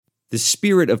The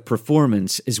spirit of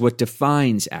performance is what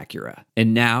defines Acura.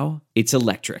 And now, it's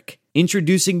electric.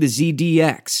 Introducing the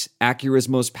ZDX, Acura's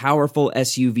most powerful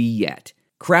SUV yet.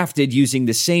 Crafted using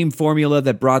the same formula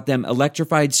that brought them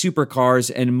electrified supercars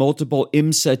and multiple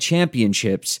IMSA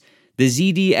championships, the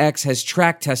ZDX has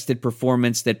track-tested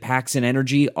performance that packs an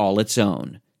energy all its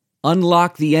own.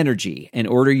 Unlock the energy and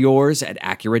order yours at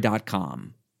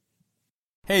Acura.com.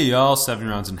 Hey y'all, 7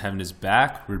 Rounds in Heaven is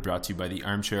back. We're brought to you by the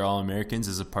Armchair All-Americans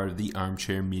as a part of the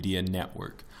Armchair Media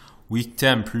Network. Week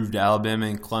 10 proved Alabama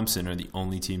and Clemson are the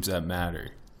only teams that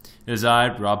matter. It is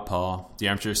I, Rob Paul, the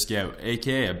Armchair Scout,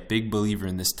 aka a big believer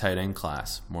in this tight end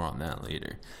class. More on that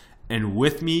later. And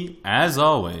with me, as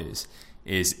always,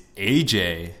 is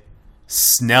AJ,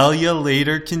 Snell ya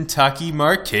later Kentucky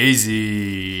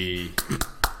Marchese.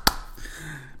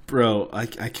 Bro, I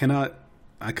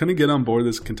couldn't get on board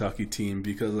this Kentucky team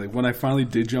because when I finally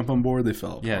did jump on board, they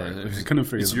fell apart. Yeah, I couldn't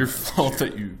figure it's them your out. fault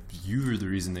that you were the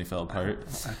reason they fell apart.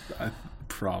 I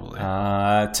probably.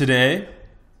 Today,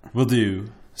 we'll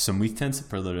do some Week 10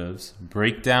 superlatives,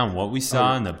 break down what we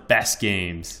saw in the best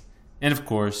games, and of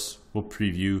course, we'll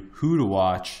preview who to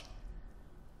watch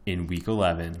in Week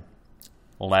 11.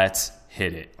 Let's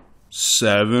hit it.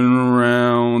 7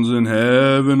 rounds in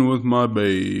heaven with my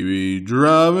baby,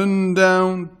 driving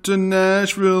down to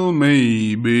Nashville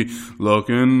maybe,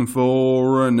 looking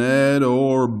for a Ned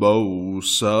or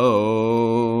Bosa.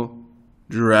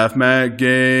 Draft Matt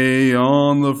Gay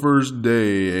on the first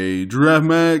day, draft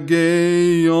Matt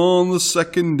Gay on the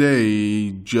second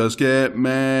day, just get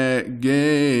Matt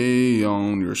Gay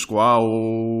on your squad.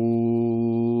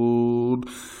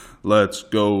 Let's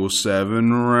go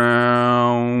 7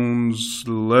 rounds.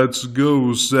 Let's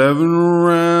go 7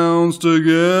 rounds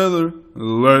together.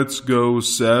 Let's go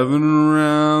 7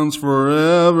 rounds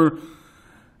forever.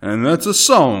 And that's a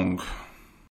song.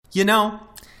 You know,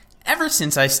 ever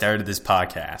since I started this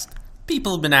podcast,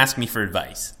 people have been asking me for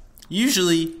advice.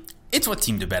 Usually, it's what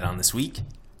team to bet on this week.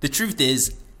 The truth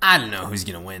is, I don't know who's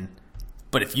going to win.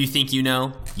 But if you think you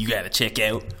know, you got to check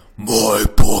out My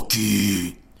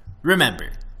Bookie.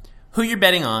 Remember, who you're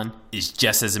betting on is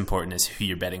just as important as who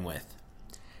you're betting with.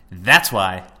 That's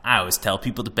why I always tell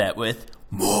people to bet with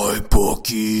My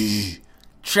Bookie.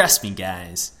 Trust me,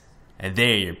 guys,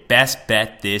 they're your best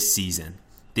bet this season.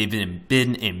 They've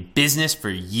been in business for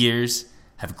years,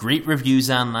 have great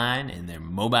reviews online, and their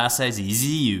mobile site's easy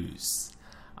to use.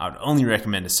 I would only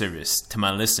recommend a service to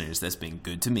my listeners that's been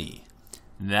good to me.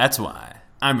 That's why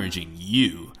I'm urging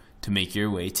you to make your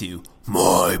way to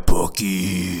My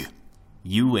Bookie.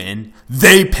 You win,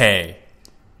 they pay.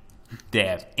 They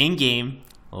have in-game,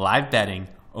 live betting,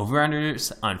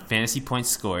 over-unders on fantasy points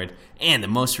scored, and the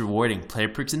most rewarding player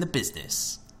perks in the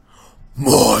business.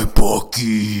 My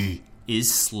Bookie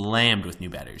is slammed with new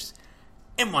bettors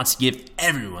and wants to give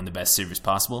everyone the best service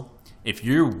possible. If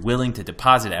you're willing to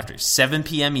deposit after 7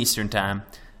 p.m. Eastern Time,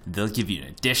 they'll give you an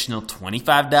additional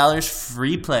 $25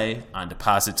 free play on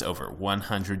deposits over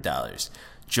 $100.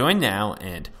 Join now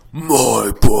and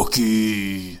My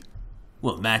Bookie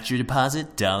will match your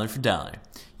deposit dollar for dollar.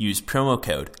 Use promo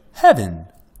code HEAVEN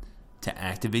to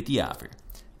activate the offer.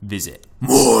 Visit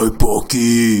My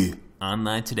Bookie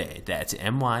online today. That's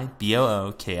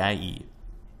MYBOOKIE.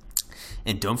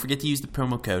 And don't forget to use the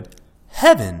promo code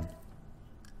HEAVEN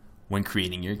when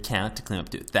creating your account to claim up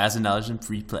to $1,000 in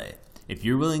free play. If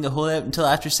you're willing to hold out until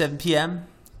after 7 p.m.,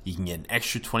 you can get an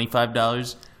extra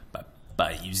 $25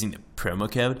 by using the promo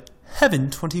code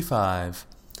HEAVEN25.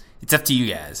 It's up to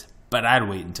you guys, but I'd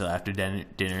wait until after dinner,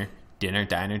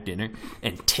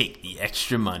 and take the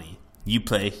extra money. You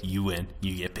play, you win,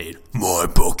 you get paid. My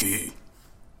Bookie.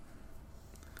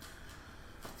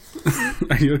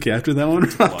 Are you okay after that one?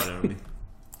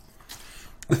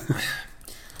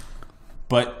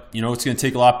 But you know what's going to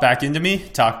take a lot back into me?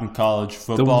 Talking college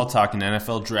football, talking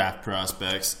NFL draft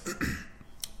prospects.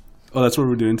 Oh, that's what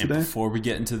we're doing today? And before we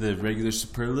get into the regular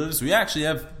superlatives, we actually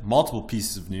have multiple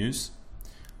pieces of news.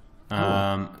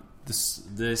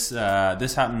 This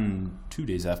happened 2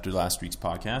 days after last week's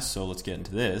podcast, so let's get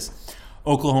into this.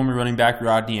 Oklahoma running back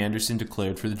Rodney Anderson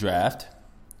declared for the draft.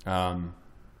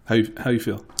 How you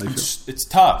feel? It's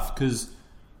tough because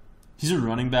he's a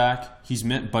running back. He's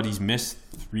missed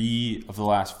 3 of the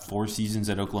last 4 seasons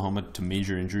at Oklahoma to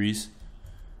major injuries.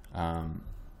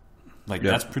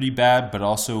 That's pretty bad, but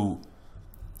also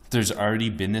there's already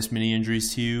been this many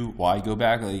injuries to you. Why go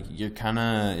back? You're kind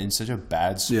of in such a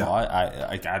bad spot. Yeah.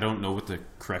 I don't know what the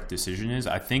correct decision is.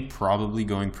 I think probably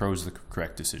going pro is the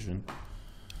correct decision.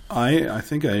 I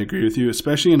think I agree with you,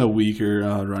 especially in a weaker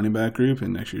running back group,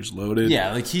 and next year's loaded.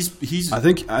 Yeah, he's. I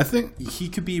think he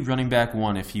could be running back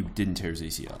 1 if he didn't tear his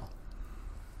ACL.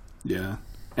 Yeah,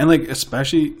 And, like,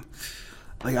 especially,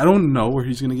 like, I don't know where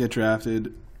he's going to get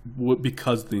drafted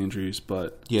because of the injuries,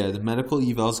 but... Yeah, the medical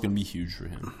eval is going to be huge for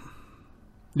him.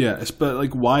 Yeah, but,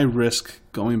 like, why risk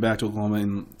going back to Oklahoma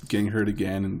and getting hurt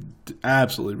again and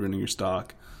absolutely ruining your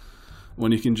stock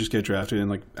when you can just get drafted and,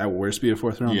 like, at worst be a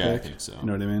fourth-round pick? Yeah, I think so. You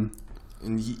know what I mean?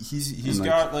 And he's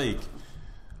got, like...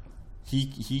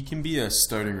 He can be a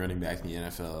starting running back in the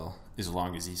NFL as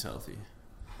long as he's healthy.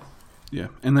 Yeah,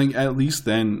 and like at least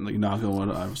then, like knock on wood,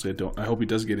 obviously I hope he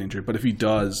does get injured. But if he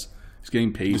does, he's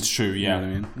getting paid. It's true. Yeah. You know what I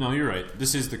mean? No, you're right.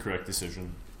 This is the correct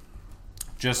decision.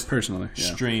 Just personally,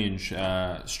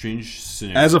 yeah. strange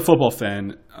scenario. As a football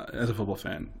fan,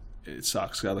 it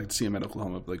sucks. I'd like to see him at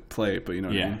Oklahoma like play, but you know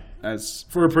what I mean. As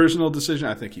for a personal decision,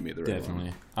 I think he made the right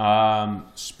one.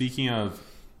 Definitely. Speaking of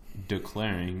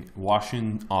declaring,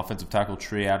 Washington offensive tackle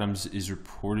Trey Adams is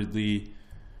reportedly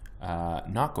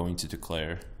not going to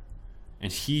declare,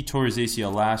 and he tore his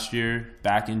ACL last year,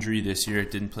 back injury this year.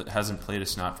 Hasn't played a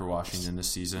snap for Washington this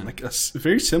season. Like a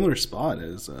very similar spot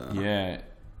as a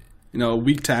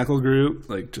weak tackle group,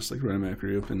 like just like running back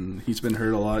group, and he's been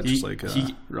hurt a lot, just like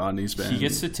Rodney's been. He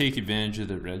gets to take advantage of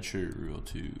the redshirt rule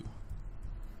too.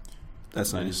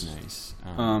 That's nice. That is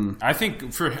nice. I think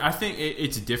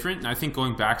it's different, and I think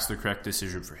going back is the correct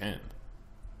decision for him.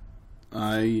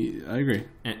 I agree.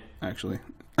 Actually,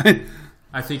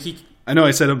 I think I know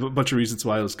I said a bunch of reasons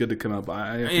why it was good to come out, but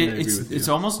I agree with you. It's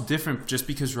almost different just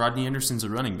because Rodney Anderson's a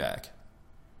running back.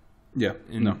 Yeah,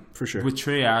 no, for sure. With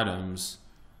Trey Adams,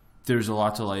 there's a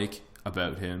lot to like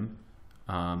about him.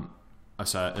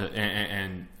 Aside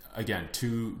and again,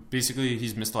 basically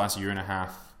he's missed the last year and a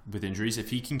half with injuries.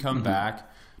 If he can come back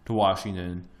to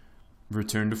Washington,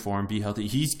 return to form, be healthy,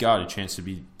 he's got a chance to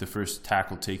be the first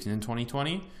tackle taken in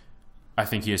 2020. I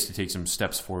think he has to take some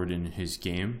steps forward in his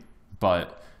game,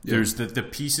 but there's the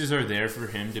pieces are there for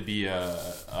him to be a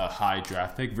high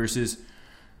draft pick versus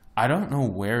I don't know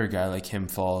where a guy like him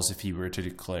falls if he were to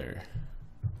declare.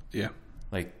 Yeah.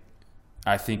 Like,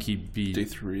 I think he'd be... Day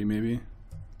 3, maybe?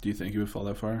 Do you think he would fall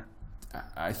that far?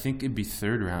 I think it'd be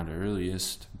third round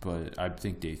earliest, but I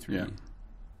think day 3.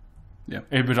 Yeah.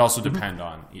 It would also depend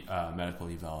on medical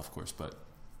eval, of course, but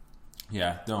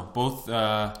yeah, no, both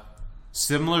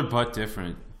similar but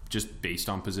different, just based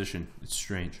on position. It's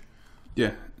strange.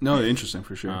 Yeah, no, interesting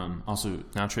for sure. Also,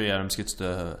 now Trey Adams gets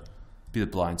to be the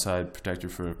blindside protector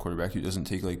for a quarterback who doesn't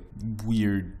take like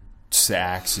weird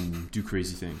sacks and do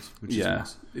crazy things. Which is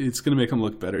nice. It's gonna make him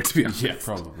look better, to be honest. Yeah,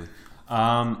 probably.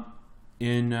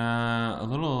 In a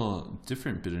little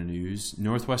different bit of news,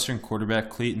 Northwestern quarterback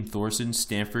Clayton Thorson,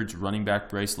 Stanford's running back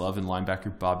Bryce Love, and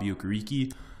linebacker Bobby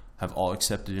Okereke have all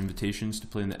accepted invitations to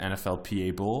play in the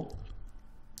NFLPA Bowl.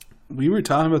 We were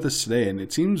talking about this today, and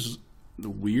it seems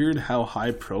weird how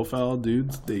high-profile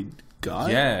dudes they got.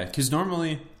 Yeah, because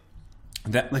normally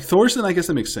that like Thorson, I guess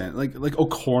that makes sense. Like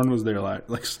O'Korn was there,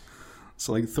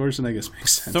 so like Thorson, I guess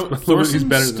makes sense.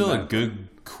 Thorson's still a good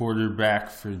quarterback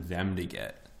for them to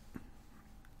get.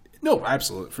 No,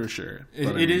 absolutely, for sure.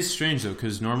 It is strange though,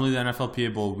 because normally the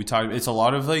NFLPA Bowl it's a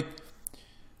lot of like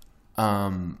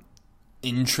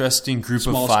interesting group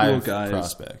small of 5 guys.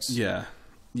 Prospects. Yeah,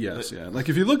 yes, yeah. Like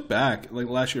if you look back, like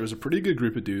last year was a pretty good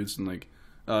group of dudes, and like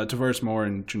Tavares Moore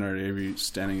and Jannard Avery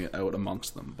standing out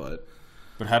amongst them. But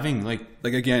having like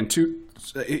again,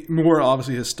 Moore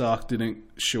obviously his stock didn't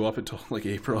show up until like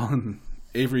April, and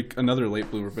Avery another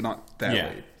late bloomer, but not that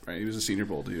late. Right, he was a Senior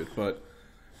Bowl dude, but.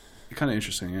 Kind of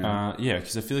interesting, yeah.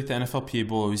 Because I feel like the NFLPA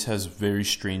Bowl always has very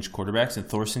strange quarterbacks, and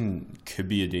Thorson could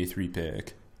be a day 3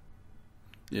 pick.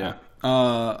 Yeah.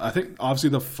 I think,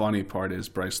 obviously, the funny part is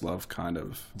Bryce Love kind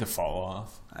of... The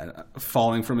fall-off.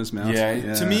 Falling from his mouth.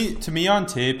 Yeah. To me, on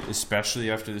tape,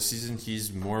 especially after the season,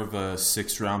 he's more of a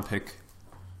 6th-round pick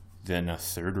than a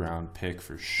 3rd-round pick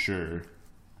for sure.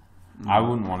 I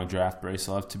wouldn't want to draft Bryce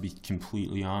Love, to be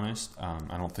completely honest.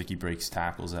 I don't think he breaks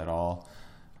tackles at all.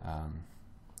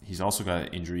 He's also got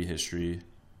an injury history.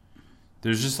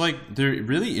 There's just there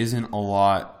really isn't a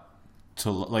lot to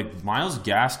like. Myles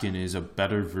Gaskin is a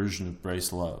better version of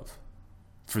Bryce Love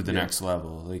for the next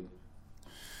level.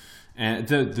 And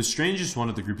the strangest one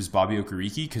of the group is Bobby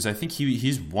Okereke, because I think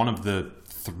he's one of the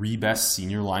 3 best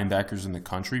senior linebackers in the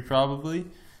country, probably.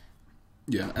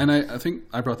 Yeah, and I think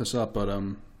I brought this up, but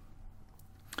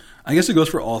I guess it goes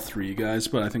for all 3 guys,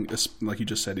 but I think, like you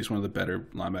just said, he's one of the better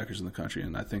linebackers in the country,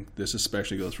 and I think this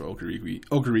especially goes for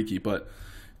Okereke, but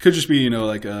could just be,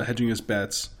 hedging his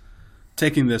bets,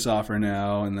 taking this offer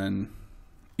now, and then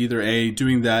either A,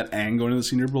 doing that and going to the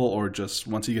Senior Bowl, or just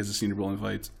once he gets the Senior Bowl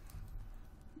invite,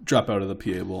 drop out of the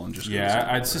PA Bowl and just go to the Senior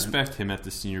Bowl, I'd suspect him at the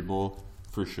Senior Bowl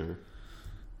for sure.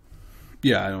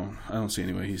 Yeah, I don't see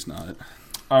any way he's not.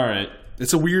 All right.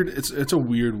 It's a weird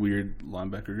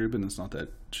linebacker group, and it's not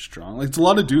that strong. Like, it's a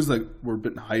lot of dudes that were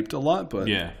been hyped a lot, but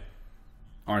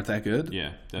aren't that good.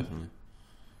 Yeah, definitely.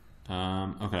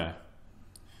 Okay.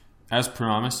 As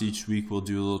promised, each week we'll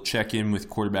do a little check-in with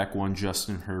quarterback one,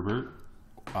 Justin Herbert.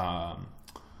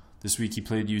 This week he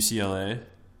played UCLA.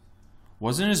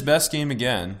 Wasn't his best game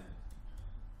again.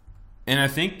 And I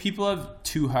think people have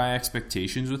too high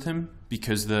expectations with him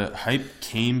because the hype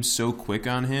came so quick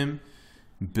on him,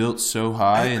 built so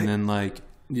high, and then, like...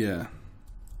 Yeah.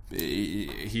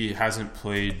 He hasn't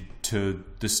played to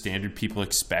the standard people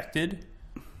expected.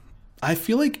 I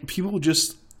feel like people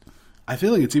just... I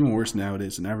feel like it's even worse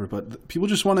nowadays than ever, but people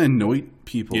just want to annoy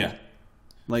people. Yeah.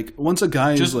 Like, once a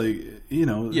guy is like, you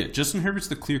know... Yeah, Justin Herbert's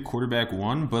the clear quarterback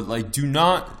one, but, like, do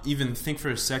not even think for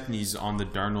a second he's on the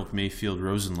Darnold, Mayfield,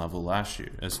 Rosen level last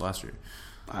year.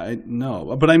 I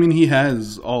know. But, I mean, he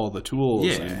has all the tools.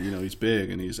 Yeah. And, you know, he's big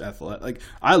and he's athletic. Like,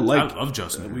 I love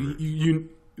Justin Herbert.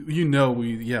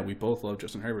 We both love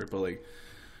Justin Herbert, but, like,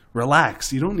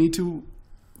 relax. You don't need to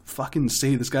fucking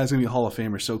say this guy's going to be a Hall of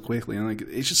Famer so quickly. And, like,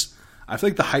 it's just... I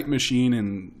feel like the hype machine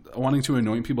and wanting to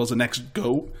annoy people as the next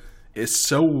GOAT is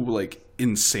so, like,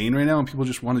 insane right now, and people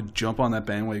just want to jump on that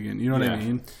bandwagon. You know what I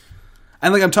mean?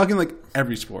 And, like, I'm talking, like,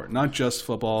 every sport, not just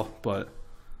football, but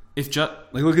like,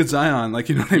 look at Zion, like,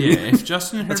 you know what I mean? Yeah, if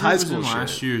Justin Herbert was in shit.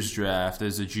 last year's draft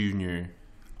as a junior,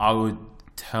 I would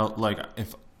tell, like,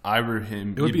 if I were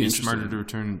him, it would be smarter to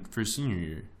return for his senior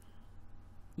year.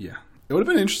 Yeah. It would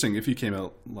have been interesting if he came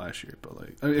out last year, but,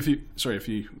 like, I mean, if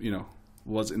he, you know,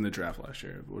 was in the draft last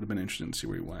year. It would have been interesting to see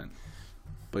where he went.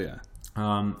 But yeah.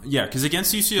 Because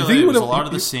against UCLA, it was a lot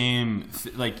of the same.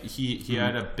 Like, he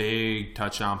had a big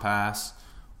touchdown pass,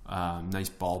 nice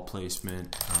ball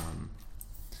placement.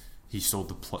 He sold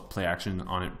the play action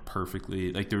on it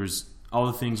perfectly. Like, there was all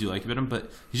the things you like about him,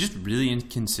 but he's just really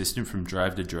inconsistent from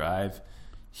drive to drive.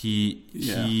 He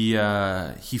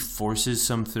forces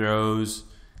some throws.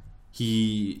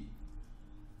 He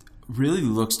really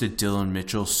looks at Dillon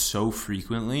Mitchell so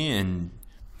frequently, and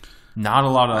not a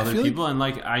lot of other people. And,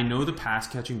 like, I know the pass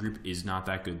catching group is not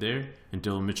that good there, and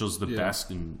Dillon Mitchell's the best,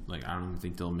 and, like, I don't even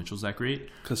think Dillon Mitchell's that great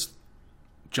because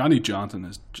Johnny Johnson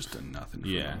has just done nothing for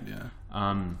him.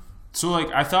 Yeah. So,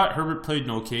 like, I thought Herbert played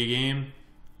an okay game,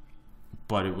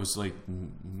 but it was, like,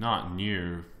 not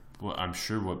near what I'm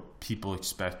sure what people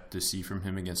expect to see from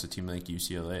him against a team like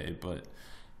UCLA, but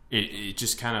it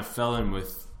just kind of fell in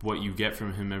with what you get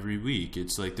from him every week.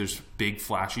 It's like there's big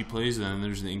flashy plays, and then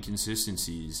there's the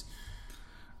inconsistencies.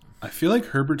 I feel like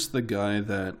Herbert's the guy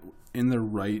that in the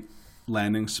right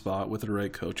landing spot with the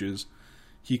right coaches,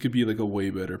 he could be like a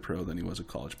way better pro than he was a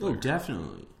college player. Oh,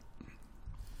 definitely.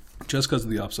 Just because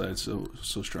of the upside is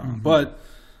so strong. Mm-hmm. But,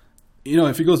 you know,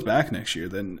 if he goes back next year,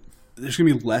 then there's going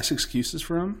to be less excuses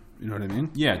for him. You know what I mean?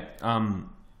 Yeah.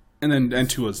 And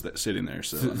Tua's sitting there.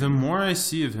 So the more I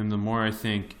see of him, the more I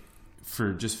think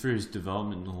for his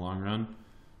development in the long run,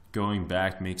 going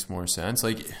back makes more sense.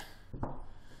 Like,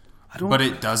 but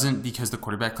it doesn't because the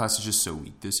quarterback class is just so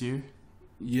weak this year.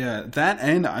 Yeah, that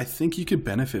end I think you could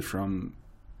benefit from.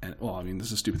 Well, I mean, this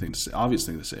is a stupid thing to say, obvious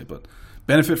thing to say, but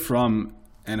benefit from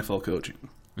NFL coaching.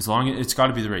 As long as it's got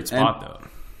to be the right spot,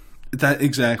 though. That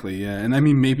exactly, yeah. And I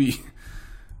mean, maybe,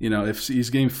 you know, if he's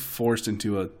getting forced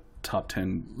into a top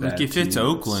 10, like if it's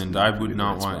Oakland, I would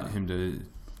not want him to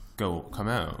come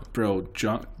out. Bro,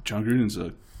 John Gruden's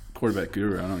a quarterback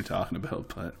guru. I don't know what you're talking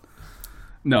about, but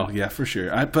no, yeah, for sure.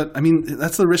 But I mean,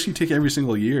 that's the risk you take every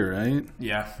single year, right?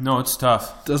 Yeah, no, it's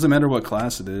tough. Doesn't matter what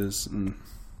class it is. And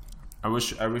I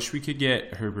wish we could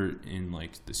get Herbert in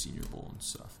like the Senior Bowl and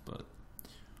stuff, but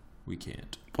we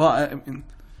can't. Well, I mean,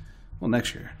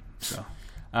 next year. So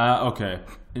okay,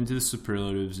 into the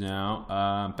superlatives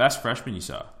now. Best freshman you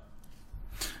saw?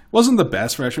 Wasn't the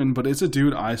best freshman, but it's a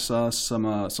dude I saw some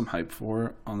hype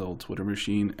for on the old Twitter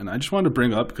machine, and I just wanted to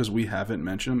bring up because we haven't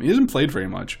mentioned him. He hasn't played very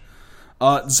much.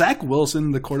 Zach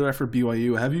Wilson, the quarterback for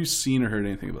BYU. Have you seen or heard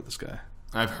anything about this guy?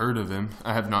 I've heard of him.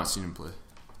 I have not seen him play.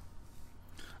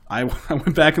 I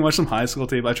went back and watched some high school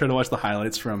tape. I tried to watch the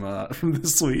highlights from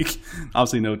this week.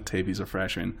 Obviously, no tape. He's a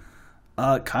freshman.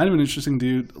 Kind of an interesting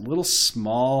dude. A little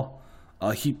small.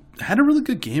 He had a really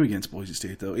good game against Boise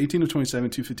State, though. 18 of 27,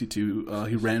 252.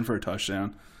 He ran for a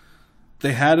touchdown.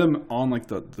 They had him on like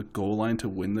the goal line to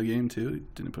win the game, too. He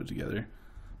didn't put it together.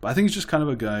 But I think he's just kind of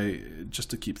a guy just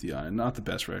to keep the eye on. Not the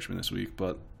best freshman this week,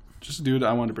 but just a dude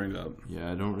I wanted to bring up.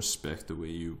 Yeah, I don't respect the way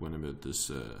you went about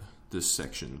this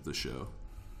section of the show.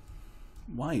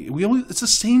 Why? It's the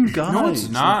same guy. No, it's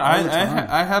not.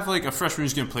 I have like a freshman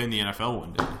who's going to play in the NFL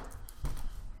one day.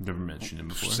 Never mentioned him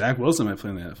before. Zach Wilson might play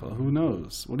in the NFL. Who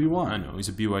knows? What do you want? I know. He's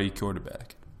a BYU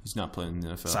quarterback. He's not playing in the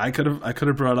NFL. So I could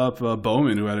have brought up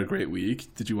Bowman, who had a great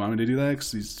week. Did you want me to do that?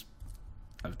 Because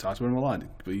I've talked about him a lot,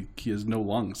 but he has no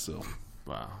lungs, so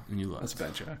Wow, and you that's lost. a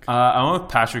bad joke. I went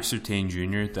with Patrick Surtain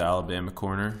Jr., the Alabama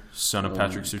corner, son of Oh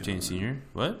Patrick my Surtain God. Sr.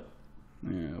 What?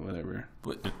 Yeah, whatever.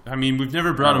 I mean, we've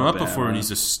never brought him up Alabama. before, and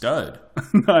he's a stud.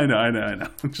 I know.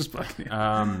 I'm just fucking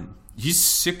you. He's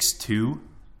 6'2".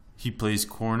 He plays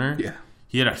corner. Yeah,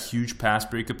 He had a huge pass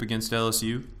breakup against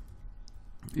LSU.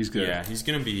 he's good. Yeah, he's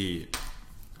going to be...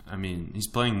 I mean, he's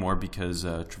playing more because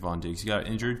Trevon Diggs got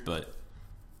injured, but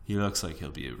he looks like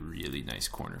he'll be a really nice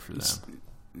corner for them.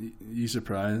 You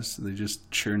surprised? They just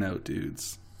churn out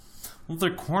dudes. Well,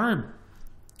 their corner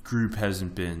group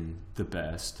hasn't been the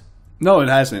best. No, it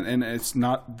hasn't, and it's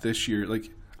not this year. Like,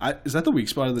 is that the weak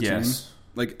spot of the Yes. team?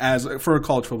 Like, as for a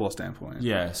college football standpoint,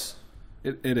 Yes.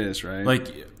 it is, right?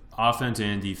 Like, offense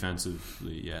and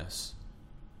defensively, yes.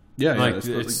 yeah, Like, that's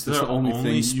it's that's the only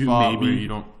thing you spot maybe where you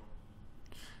don't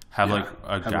have, Yeah. like,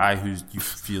 a Have guy who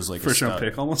feels like a first round stud.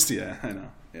 pick almost. Yeah, I know.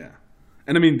 Yeah,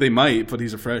 and I mean they might, but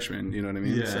he's a freshman. You know what I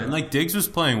mean? Yeah, So- and, like, Diggs was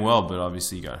playing well, but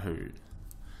obviously he got hurt.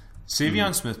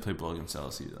 Savion Smith played well against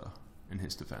LSU, though, in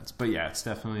his defense. But, yeah, it's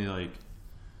definitely, like,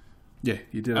 yeah,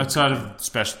 you did. outside of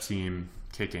special team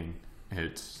kicking,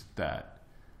 it's that.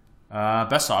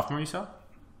 Best sophomore you saw?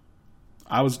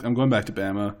 I'm going back to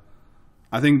Bama.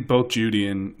 I think both Judy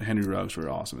and Henry Ruggs were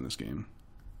awesome in this game.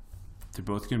 They're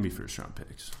both going to be first-round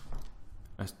picks.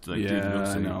 Like, Yeah, dude, looks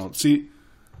I like- know. See,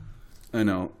 I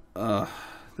know.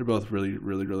 They're both really,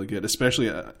 really, really good. Especially,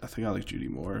 I think I like Judy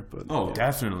more. But Oh, yeah.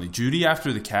 definitely. Judy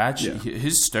after the catch, Yeah.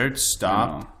 his start, I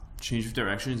stop, know. change of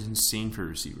direction is insane for a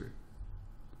receiver.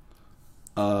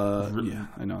 Yeah,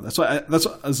 I know. That's why. There's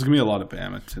gonna be a lot of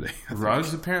Bama today. I think.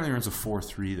 Ruggs apparently runs a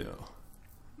 4.3 though.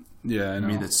 Yeah, I I know.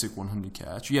 made that sick 100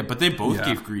 catch. Yeah, but they both Yeah.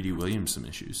 gave Greedy Williams some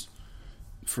issues.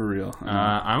 For real. I know.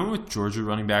 I went with Georgia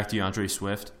running back DeAndre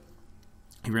Swift.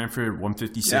 He ran for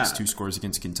 156, Yeah. 2 scores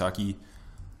against Kentucky.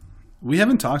 We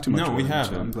haven't talked too much. No, about we him,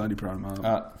 haven't. So I'm glad you brought him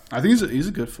up. I think he's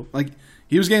a good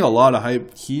he was getting a lot of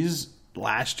hype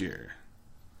last year.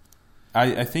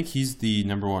 I think he's the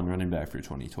number 1 running back for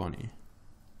 2020.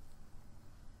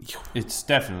 It's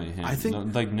definitely him. I think- I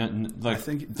I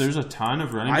think it's- there's a ton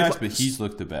of running I backs, li- but he's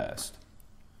looked the best.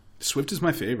 Swift is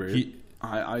my favorite. He-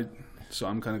 So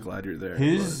I'm kind of glad you're there.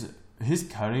 His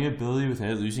cutting ability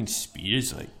without losing speed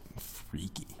is like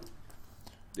freaky.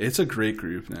 but it's a great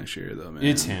group next year, though, man.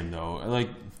 It's him though.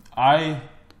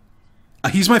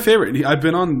 He's my favorite. I've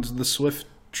been on the Swift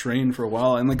train for a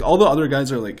while, and like all the other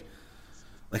guys are like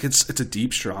it's a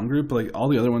deep, strong group. But like all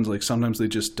the other ones, like sometimes they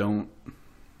just don't.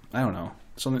 I don't know.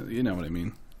 Something you know what I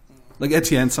mean. Like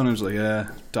Etienne, sometimes like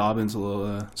Dobbins a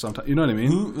little. Sometimes you know what I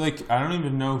mean. I don't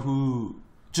even know who.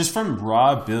 Just from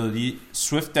raw ability,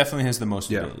 Swift definitely has the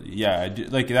most Yeah. ability. Yeah, I do,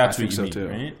 like that's I what think you so, mean, too.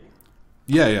 right?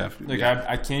 Yeah. Like yeah.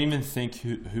 I can't even think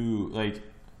who like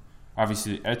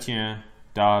obviously Etienne,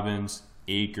 Dobbins,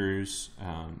 Akers,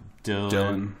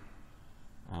 Dylan.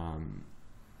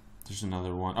 There's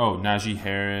another one. Oh, Najee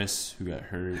Harris who got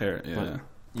hurt. Yeah. But,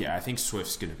 yeah, I think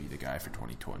Swift's gonna be the guy for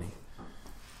 2020.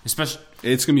 Especially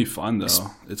It's gonna be fun though.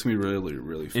 It's gonna be really,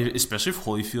 really fun. especially if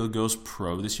Holyfield goes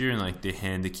pro this year and like they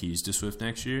hand the keys to Swift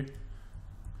next year.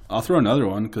 I'll throw another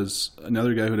one because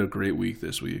another guy who had a great week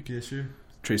this week, Yeah, sure.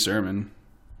 Trey Sermon.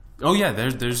 Oh yeah,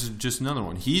 there's just another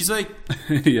one. He's like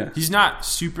Yeah. he's not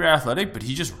super athletic, but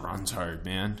he just runs hard,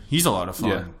 man. He's a lot of fun.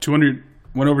 Yeah, 200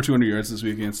 went over 200 yards this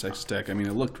week against Texas Tech. I mean,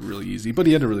 it looked really easy, but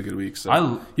he had a really good week.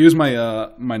 So he was my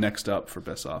next up for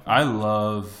best off. I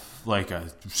love like a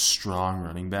strong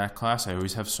running back class. I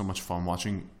always have so much fun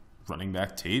watching running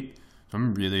back tape. So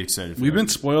I'm really excited. For We've that. been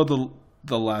spoiled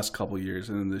the last couple years,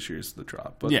 and then this year's the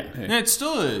drop. But yeah, hey, and it's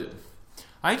still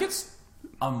I think it's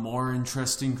a more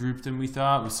interesting group than we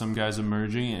thought with some guys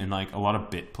emerging and like a lot of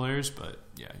bit players. But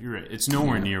yeah, you're right. It's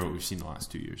nowhere near what we've seen the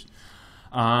last 2 years.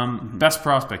 Best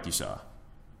prospect you saw?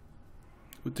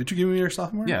 did you give me your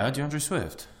sophomore? Yeah, DeAndre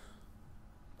Swift.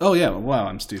 Oh yeah. Wow,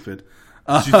 I'm stupid.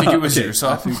 Did you think it was Okay, your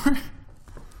sophomore?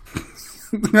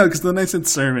 No, because then I said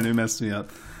Sermon, it messed me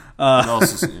up. What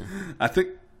else is new? I think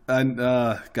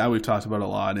guy we've talked about a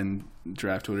lot in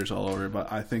draft Twitters all over,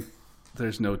 but I think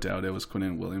there's no doubt it was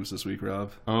Quinnen Williams this week,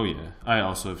 Rob. Oh yeah, I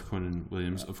also have Quinnen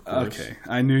Williams, of course. Okay,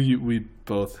 I knew we'd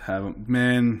both have him.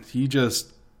 Man, he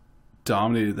just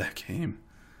dominated that game.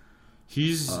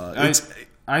 He's. It's-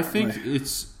 I think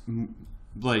it's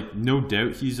like no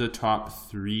doubt he's a top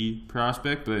 3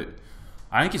 prospect, but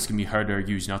I think it's gonna be hard to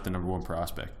argue he's not the number 1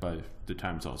 prospect by the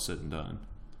time it's all said and done.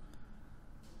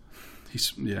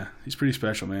 He's pretty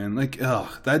special, man. Like,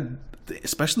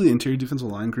 especially the interior defensive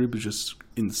line group is just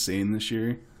insane this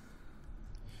year.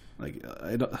 Like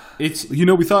I don't. It's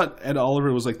We thought Ed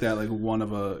Oliver was like that, like one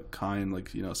of a kind, like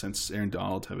since Aaron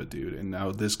Donald type of dude, and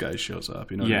now this guy shows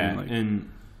up. You know what I mean? Like,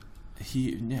 and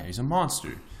he's a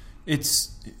monster.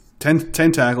 It's 10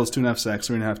 tackles, 2.5 sacks,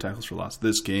 3.5 tackles for loss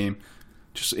this game.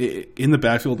 Just in the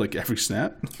backfield, like every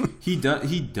snap. he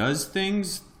does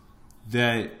things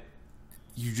that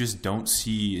you just don't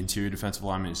see interior defensive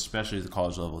linemen, especially at the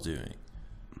college level, doing.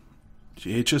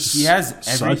 He has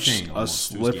everything. Such a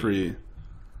slippery.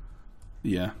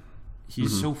 Yeah,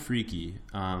 he's so freaky.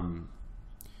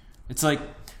 It's like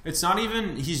it's not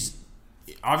even. He's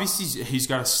obviously he's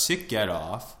got a sick get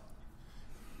off.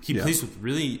 He plays with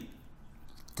really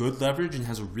good leverage and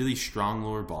has a really strong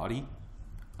lower body.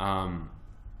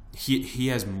 He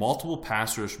has multiple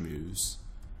pass rush moves,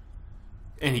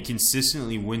 and he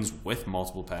consistently wins with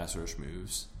multiple pass rush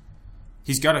moves.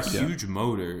 He's got a huge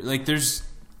motor. Like there's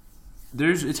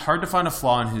it's hard to find a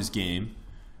flaw in his game.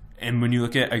 And when you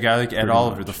look at a guy like Ed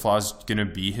Oliver, the flaw's going to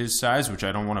be his size, which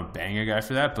I don't want to bang a guy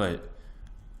for that, but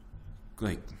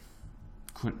like,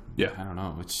 I don't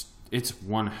know. It's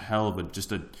one hell of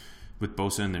with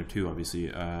Bosa in there too, obviously,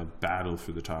 battle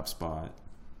for the top spot.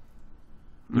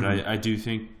 But I do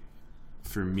think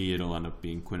for me it'll end up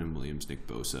being Quinnen Williams, Nick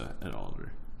Bosa, Ed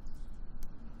Oliver.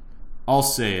 I'll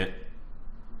say it.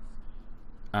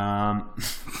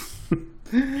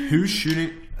 Who's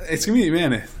shooting? It's going to be,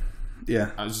 man.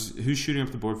 Yeah. Who's shooting up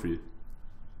the board for you?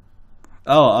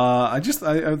 I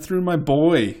threw my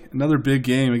boy another big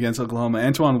game against Oklahoma.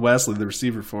 Antoine Wesley, the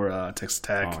receiver for Texas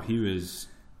Tech. Oh, he was.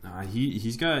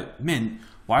 He's got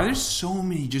why there's so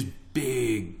many just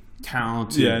big,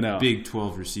 talented Big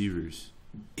 12 receivers.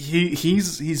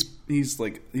 He's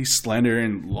slender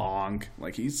and long.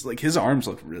 Like his arms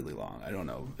look really long. I don't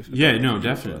know.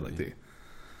 Definitely.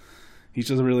 He's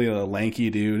just a really lanky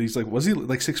dude. He's was he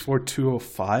 6'4",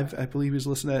 205? I believe he was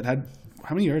listed at.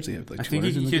 How many yards did he have? I think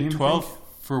he hit 12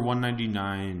 for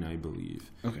 199, I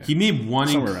believe. Okay. He made one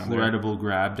incredible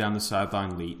grab down the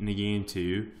sideline late in the game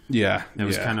too. Yeah, that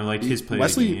was kind of like his play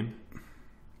of the game.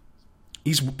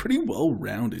 He's pretty well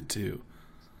rounded too.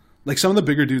 Like some of the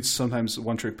bigger dudes, sometimes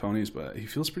one-trick ponies, but he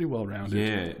feels pretty well rounded.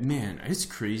 Yeah, man, it's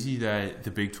crazy that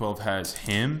the Big 12 has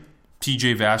him,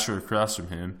 T.J. Vasher across from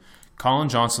him, Colin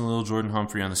Johnson, Little Jordan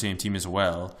Humphrey on the same team as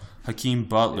well, Hakeem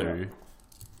Butler. Yeah.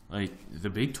 Like, the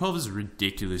Big 12 is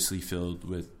ridiculously filled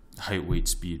with height, weight,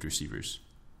 speed receivers.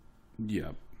 Yeah.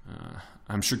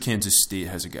 I'm sure Kansas State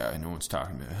has a guy no one's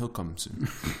talking about. He'll come soon.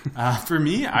 For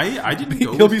me, I didn't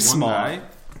go He'll with be one small. guy.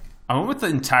 I went with the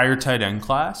entire tight end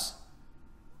class.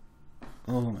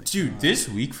 Oh my Dude, God. This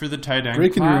week for the tight end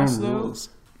breaking class, your own rules.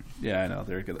 Yeah, I know.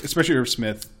 They're good. Especially Irv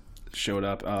Smith showed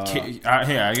up. Caden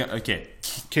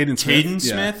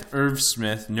Smith, Irv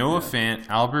Smith, Noah Fant,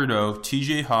 Albert O,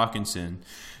 TJ Hawkinson,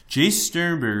 Jace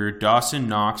Sternberger, Dawson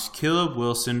Knox, Caleb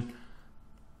Wilson.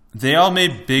 They all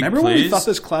made big Remember plays. when we thought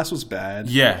this class was bad?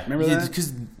 Yeah. Remember that?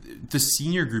 Because the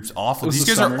senior group's awful. Was These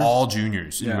the guys summer. are all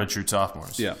juniors and redshirt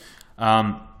sophomores. Yeah.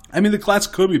 I mean, the class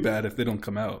could be bad if they don't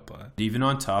come out, but even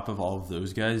on top of all of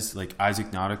those guys, like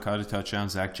Isaac Nada caught a touchdown,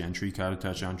 Zach Gentry caught a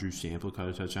touchdown, Drew Sample caught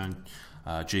a touchdown,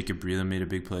 Jacob Breland made a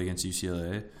big play against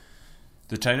UCLA.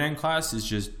 The tight end class is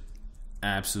just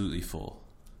absolutely full,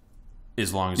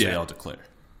 as long as they all declare.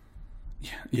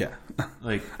 Yeah.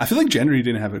 Like I feel like Gentry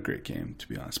didn't have a great game, to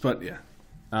be honest, but yeah.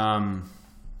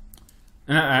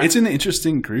 It's an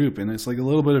interesting group, and it's like a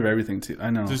little bit of everything too. I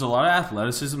know there's a lot of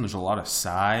athleticism. There's a lot of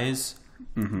size.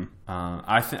 Mm-hmm.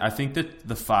 I think that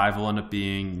the five will end up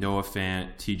being Noah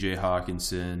Fant, T.J.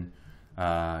 Hawkinson,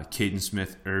 Caden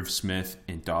Smith, Irv Smith,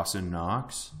 and Dawson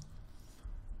Knox.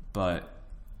 But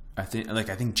I think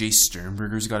Jace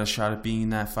Sternberger's got a shot at being in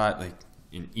that five. Like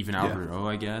even Albert O,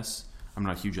 I guess. I'm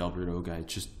not a huge Albert O guy.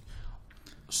 It's just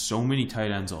so many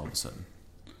tight ends all of a sudden.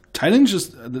 Tight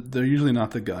ends they're usually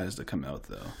not the guys that come out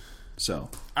though. So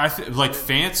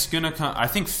Fant's gonna come. I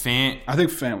think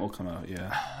Fant will come out.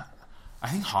 Yeah. I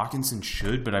think Hawkinson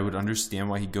should, but I would understand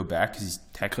why he'd go back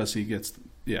because he gets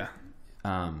Caden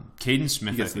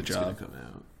Smith gets I think the is job. gonna come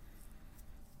out.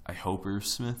 I hope Irv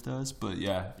Smith does, but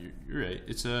yeah, you're right.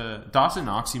 It's Dawson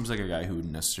Knox seems like a guy who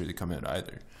wouldn't necessarily come out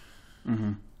either.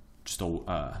 Mm-hmm. Just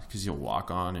because he'll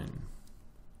walk on and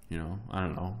I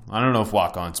don't know if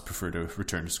walk-ons prefer to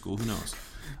return to school. Who knows?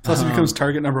 Plus, it becomes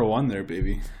target number 1 there,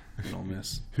 baby. You don't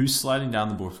miss. Who's sliding down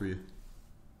the board for you?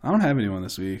 I don't have anyone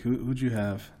this week. Who'd you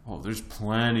have? Oh, there's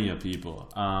plenty of people.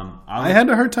 I had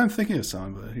a hard time thinking of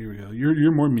someone, but here we go.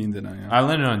 You're more mean than I am. I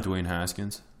landed on Dwayne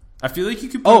Haskins. I feel like you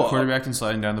could put a quarterback and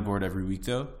sliding down the board every week,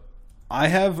 though. I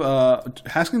have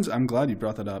Haskins. I'm glad you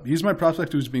brought that up. He's my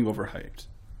prospect who's being overhyped.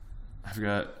 I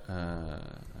forgot.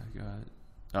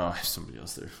 Oh, I have somebody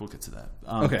else there. We'll get to that.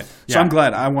 Okay. So I'm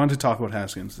glad. I wanted to talk about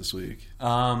Haskins this week.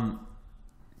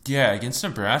 Yeah, against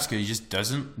Nebraska, he just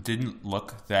didn't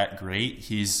look that great.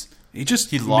 He's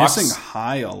missing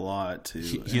high a lot too.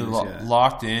 He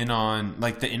locked in on,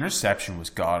 like, the interception was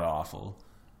god awful.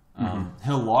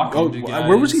 He'll lock into guys.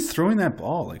 Where was he throwing that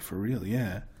ball? Like, for real?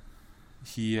 Yeah.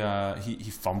 He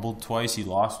fumbled twice. He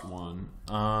lost one.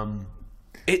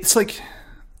 It's like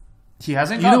he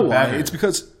hasn't gotten better. It's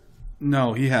because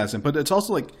no, he hasn't. But it's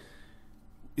also like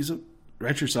he's a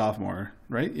redshirt sophomore,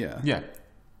 right? Yeah. Yeah.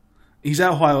 He's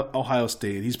at Ohio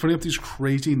State. He's putting up these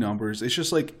crazy numbers. It's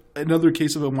just like another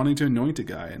case of him wanting to anoint a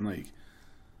guy, and like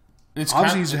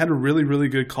obviously he's had a really, really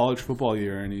good college football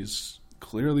year, and he's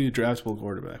clearly a draftable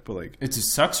quarterback. But like, it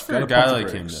sucks for a guy like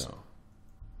him though,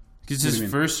 because his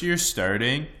first year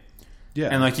starting,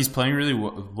 and like he's playing really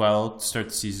well to start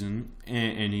the season,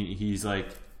 and he's like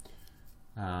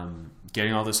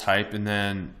getting all this hype, and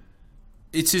then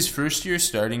it's his first year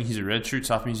starting. He's a redshirt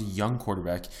sophomore. He's a young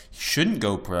quarterback. He shouldn't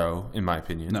go pro, in my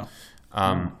opinion. No.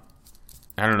 I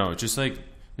don't know. It's just like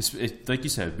like you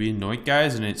said, we anoint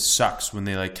guys, and it sucks when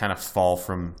they like kind of fall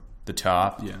from the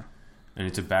top. Yeah. And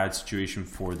it's a bad situation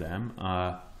for them.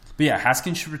 But yeah,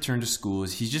 Haskins should return to school.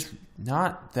 He's just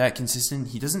not that consistent.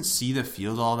 He doesn't see the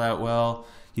field all that well.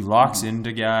 He locks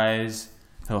into guys.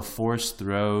 He'll force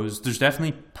throws. There's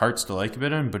definitely parts to like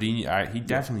about him, but he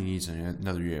definitely needs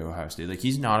another year at Ohio State. Like,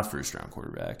 he's not a first-round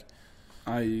quarterback.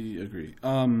 I agree.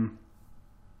 What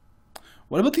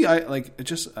about the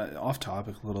just off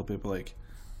topic a little bit, but like,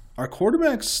 are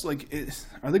quarterbacks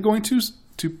are they going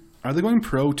are they going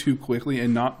pro too quickly,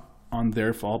 and not on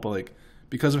their fault, but like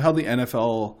because of how the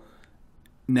NFL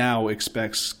now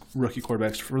expects rookie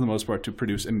quarterbacks for the most part to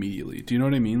produce immediately? Do you know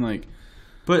what I mean?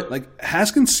 But like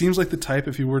Haskins seems like the type,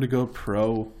 if he were to go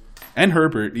pro, and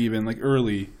Herbert even, like,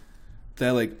 early,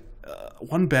 that like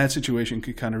one bad situation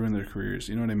could kind of ruin their careers.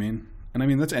 You know what I mean? And I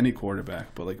mean that's any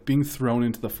quarterback, but like being thrown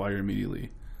into the fire immediately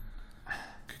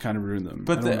could kind of ruin them.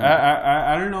 But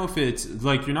I don't know if it's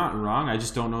like, you're not wrong. I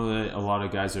just don't know that a lot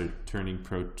of guys are turning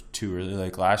pro too early.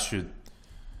 Like last year,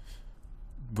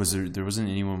 there wasn't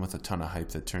anyone with a ton of hype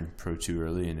that turned pro too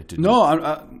early, and it didn't. No,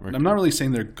 I'm not really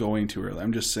saying they're going too early.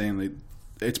 I'm just saying like,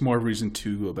 it's more reason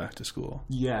to go back to school.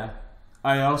 Yeah.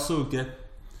 I also get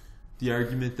the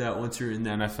argument that once you're in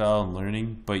the NFL and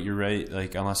learning, but you're right,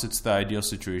 like, unless it's the ideal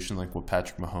situation like what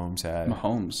Patrick Mahomes had.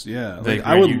 Mahomes, yeah. Like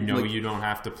you don't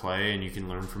have to play, and you can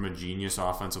learn from a genius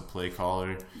offensive play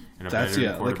caller and a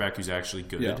better quarterback who's actually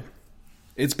good. Yeah.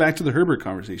 It's back to the Herbert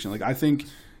conversation. Like, I think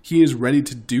he is ready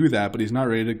to do that, but he's not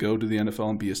ready to go to the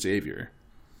NFL and be a savior.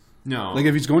 No. Like,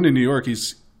 if he's going to New York,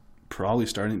 he's probably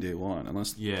starting day one,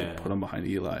 unless they put him behind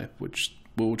Eli, which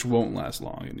won't last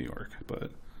long in New York.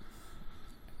 But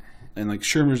and like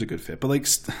Shermer's a good fit, but like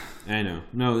I know,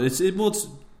 no, it's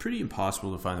pretty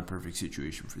impossible to find the perfect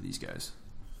situation for these guys.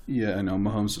 Yeah, I know.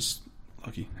 Mahomes is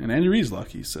lucky, and Andy Reid's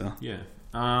lucky. So yeah.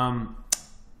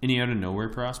 Any out of nowhere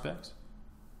prospects?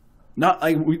 Not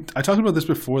like I talked about this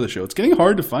before the show. It's getting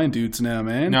hard to find dudes now,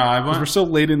 man. No, we're so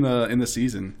late in the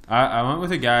season. I went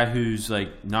with a guy who's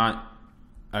like not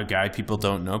a guy people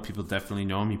don't know. People definitely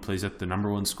know him. He plays at the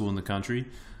 #1 school in the country.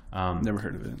 Never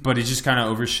heard of it. But he's just kind of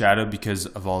overshadowed because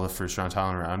of all the first-round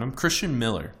talent around him. Christian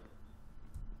Miller.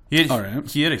 He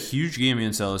had a huge game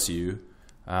against LSU.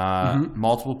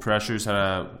 Multiple pressures,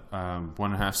 had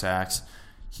 1.5 sacks.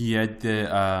 He had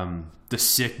the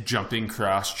sick jumping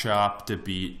cross chop to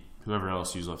beat whoever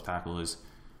LSU's left tackle is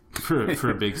for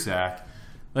a big sack.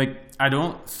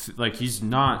 Like, he's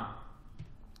not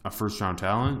a first-round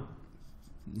talent.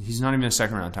 He's not even a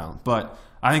second-round talent. But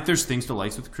I think there's things to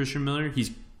like with Christian Miller.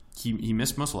 He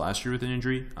missed most of last year with an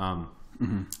injury.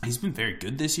 He's been very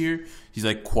good this year. He's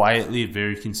like quietly a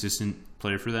very consistent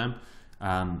player for them.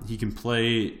 He can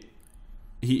play.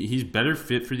 He's better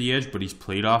fit for the edge, but he's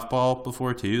played off ball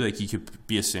before too. Like, he could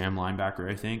be a Sam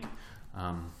linebacker, I think.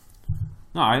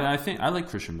 I think I like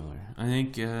Christian Miller. I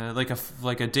think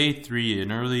like a day 3,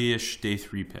 an early-ish day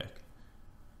 3 pick.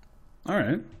 All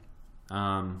right.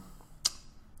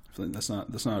 I feel like that's not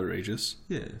outrageous.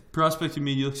 Yeah. Prospect who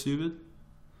made you look stupid?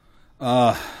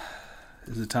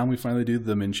 Is it time we finally do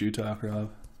the Minshew talk, Rob?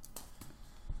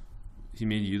 He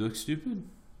made you look stupid?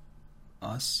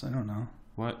 Us? I don't know.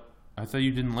 What? I thought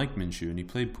you didn't like Minshew and he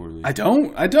played poorly. I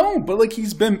don't. But like,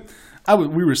 he's been.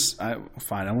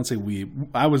 Fine. I won't say we.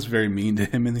 I was very mean to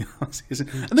him in the offseason.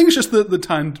 I think it's just the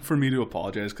time for me to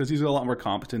apologize, because he's a lot more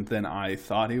competent than I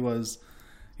thought he was.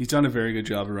 He's done a very good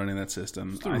job of running that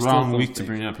system. It's the wrong week to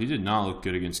bring it up. He did not look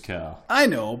good against Cal. I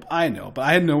know, but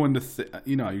I had no one to.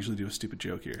 I usually do a stupid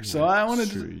joke here, so I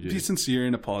wanted to be sincere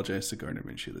and apologize to Gardner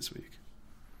Minshew this week.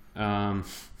 I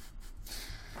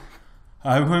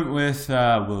went with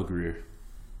Will Greer.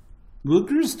 Will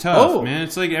Greer's tough, man.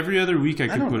 It's like every other week I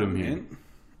could put him here.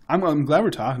 I'm glad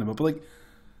we're talking about, but like,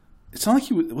 it's not like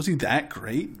was he that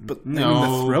great? But no,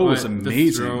 the throw was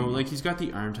amazing. The throw, like he's got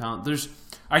the arm talent.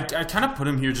 I kind of put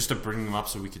him here just to bring him up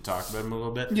so we could talk about him a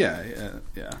little bit. Yeah.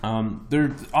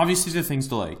 There obviously the things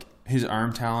to like: his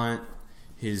arm talent,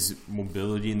 his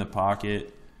mobility in the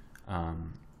pocket,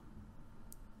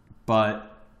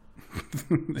 but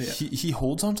he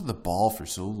holds onto the ball for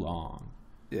so long.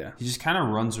 Yeah, he just kind of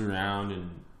runs around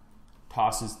and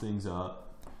tosses things up.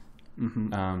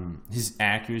 Mm-hmm. His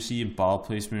accuracy and ball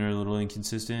placement are a little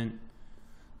inconsistent.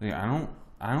 Like I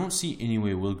don't see any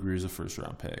way Will Greer is a first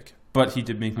round pick, but he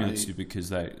did make me look stupid because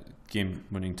that game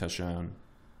winning touchdown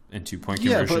and 2-point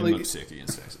conversion looked sick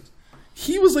against Texas.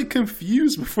 He was like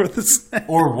confused before the snap.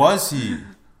 Or was he?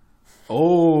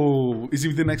 Oh, is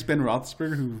he the next Ben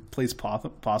Roethlisberger who plays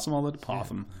possum all the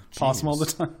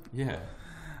time? Yeah.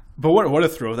 But what a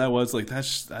throw that was! Like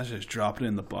that's just dropping it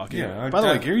in the bucket. Yeah. By the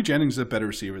way, Gary Jennings is a better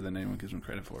receiver than anyone gives him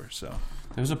credit for. So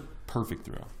that was a perfect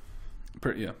throw.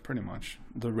 Pretty much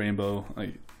the rainbow.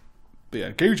 But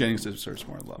yeah, Gary Jennings deserves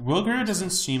more love. Will Greer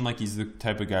doesn't seem like he's the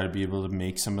type of guy to be able to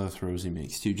make some of the throws he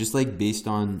makes too. Just like based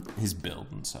on his build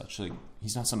and such. Like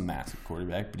he's not some massive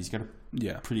quarterback, but he's got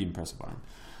a pretty impressive arm.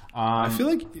 I feel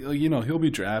like he'll be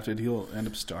drafted. He'll end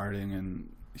up starting, and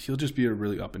he'll just be a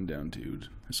really up and down dude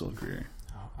his whole career.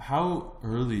 How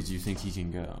early do you think he can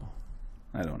go?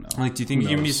 I don't know. Like, do you think he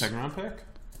can be a second round pick?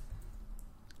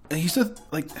 He's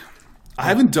I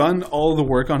haven't done all the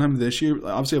work on him this year.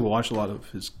 Obviously, I've watched a lot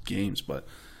of his games, but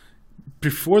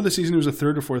before the season, he was a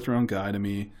third or fourth round guy to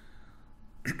me.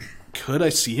 Could I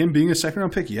see him being a second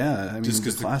round pick? Yeah, I mean, just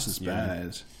because the class is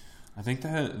bad. I think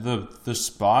that the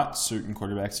spot certain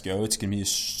quarterbacks go, it's gonna be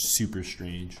super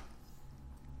strange.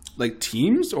 Like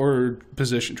teams or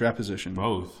draft position?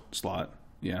 Both. Slot.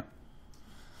 Yeah.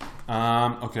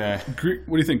 Okay. What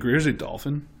do you think? Greer's a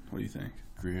Dolphin? What do you think?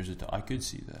 Greer's a Dolphin. I could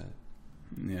see that.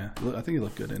 Yeah. I think he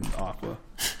looked good in Aqua.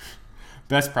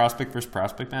 Best prospect versus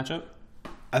prospect matchup?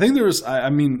 I think there was, I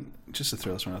mean, just to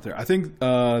throw this one out there, I think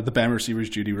the Bama receivers,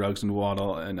 Judy, Ruggs, and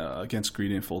Waddle, and against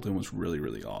Greedy and Fulton was really,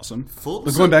 really awesome.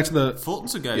 But going back to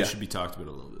Fulton's a guy who should be talked about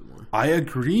a little bit more. I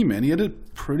agree, man. He had a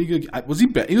pretty good.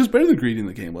 He was better than Greedy in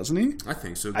the game, wasn't he? I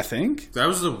think so. I think that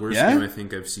was the worst game I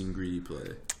think I've seen Greedy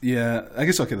play. Yeah, I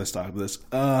guess let's talk about this.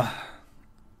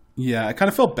 Yeah, I kind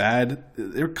of felt bad.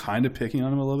 They were kind of picking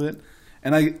on him a little bit,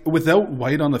 and without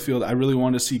White on the field, I really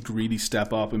wanted to see Greedy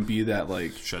step up and be that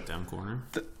like shutdown corner.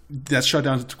 That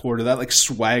shutdown quarter, that like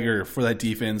swagger for that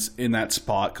defense in that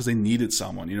spot because they needed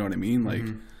someone. You know what I mean? Like,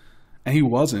 and he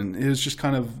wasn't. It was just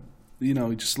kind of. He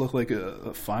just looked like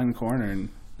a fine corner, and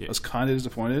I was kind of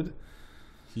disappointed.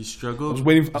 He struggled. I was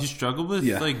waiting. He struggled with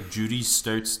like Judy's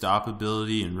start-stop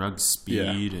ability and Ruggs'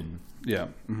 speed, and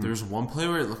there was one play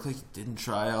where it looked like he didn't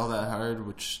try all that hard,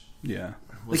 which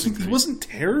like he wasn't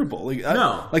terrible. Like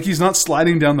no, like he's not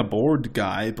sliding down the board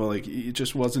guy, but like it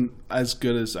just wasn't as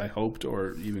good as I hoped,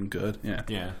 or even good.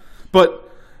 Yeah.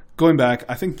 But going back,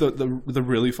 I think the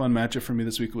really fun matchup for me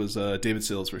this week was David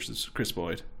Sills versus Chris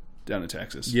Boyd. Down in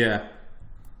Texas. Yeah.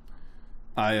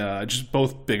 I just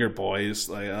both bigger boys.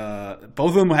 Like both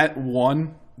of them had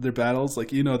won their battles. Like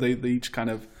they each kind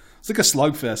of it's like a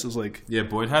slugfest. It was like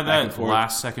Boyd had that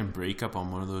last second breakup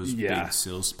on one of those big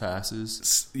Sills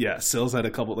passes. Yeah, Sills had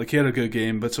a couple. Like he had a good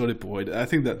game, but so did Boyd. I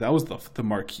think that was the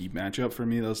marquee matchup for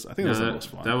me. I think that was the most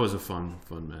fun. That was a fun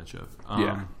matchup.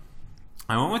 I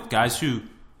went with guys who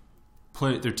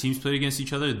their teams played against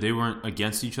each other. They weren't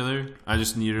against each other. I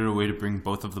just needed a way to bring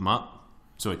both of them up,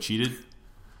 so I cheated.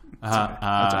 I've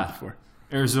done it before.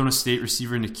 Arizona State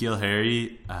receiver N'Keal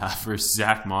Harry versus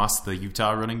Zach Moss, the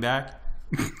Utah running back.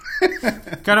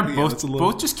 Kind of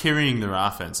both just carrying their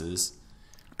offenses.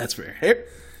 That's fair.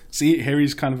 See,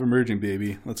 Harry's kind of emerging,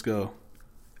 baby. Let's go.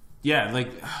 Yeah, like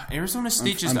Arizona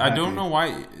State I don't know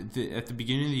why at the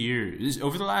beginning of the year,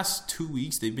 over the last 2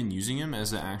 weeks, they've been using him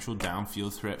as an actual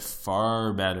downfield threat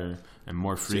far better and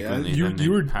more frequently.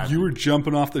 You were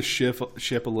jumping off the ship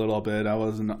a little bit. I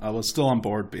was still on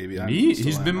board, baby.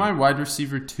 He's been my wide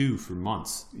receiver 2 for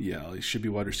months. Yeah, he should be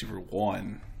wide receiver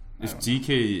 1. If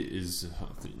DK is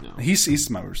healthy, no. He's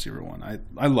my receiver 1.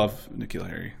 I love N'Keal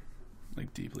Harry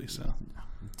like deeply, so.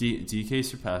 DK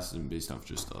surpasses him based off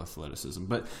just athleticism.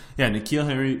 But yeah, N'Keal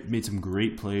Harry made some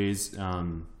great plays.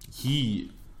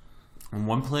 He on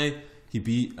one play he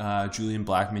beat Julian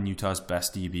Blackmon, Utah's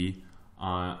best DB,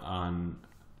 and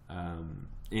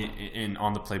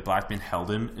on the play Blackmon held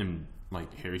him and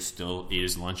like Harry still ate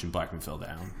his lunch and Blackman fell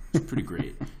down. It's pretty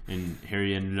great. And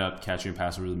Harry ended up catching a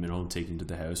pass over the middle and taking to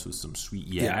the house with some sweet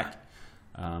yak.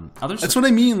 That's what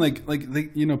I mean. Like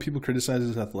people criticize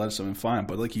his athleticism and fine,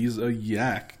 but like he's a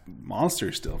yak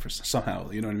monster still for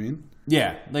somehow. You know what I mean?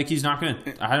 Yeah, like he's not gonna.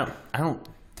 I don't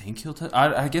think he'll.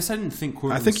 I guess I didn't think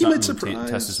Courtland I think he might Sutton would surprise.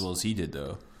 test as well as he did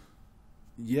though.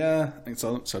 Yeah, I think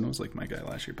Sutton was like my guy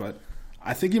last year, but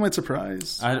I think he might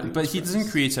surprise. But he doesn't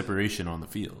create separation on the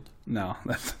field. No,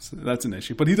 that's an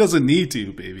issue. But he doesn't need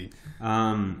to, baby.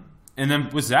 And then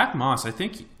with Zach Moss, I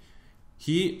think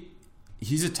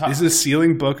he's a top. Is his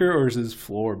ceiling Booker or is his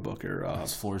floor Booker?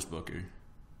 His floor's Booker.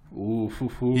 Ooh,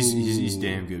 He's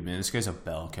damn good, man. This guy's a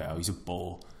bell cow. He's a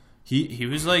bull. He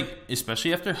was like,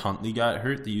 especially after Huntley got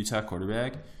hurt, the Utah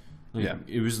quarterback. Like, Yeah.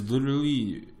 It was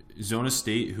literally Zona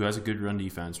State, who has a good run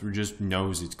defense, who just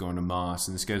knows it's going to Moss,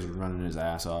 and this guy's running his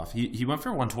ass off. He went for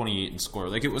 128 and scored.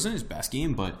 Like, it wasn't his best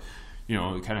game, but you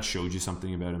know, it kind of showed you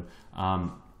something about him.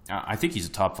 I think he's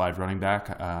a top 5 running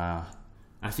back.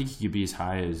 I think he could be as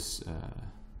high as.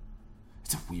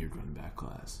 It's a weird running back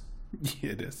class.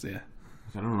 Yeah, it is. Yeah.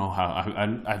 I don't know how I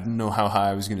don't know how high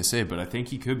I was going to say, but I think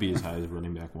he could be as high as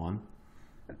running back 1.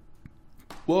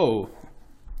 Whoa.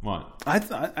 What? I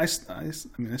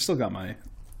mean, I still got my.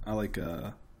 I like.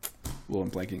 Well,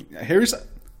 I'm blanking. Harris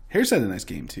had a nice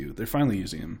game too. They're finally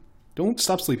using him. Don't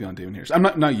stop sleeping on Damon Harris. I'm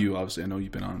not you, obviously. I know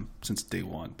you've been on him since day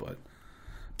one, but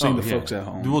I'm saying folks at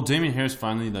home. Well, Damien Harris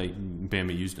finally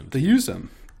Bama used him. They used him.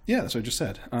 Yeah, that's what I just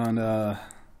said. On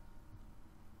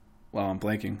well, I'm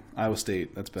blanking. Iowa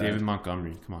State. That's bad. David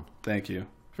Montgomery. Come on. Thank you.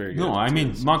 Very good. No, I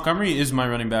mean Montgomery is my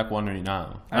running back 1 right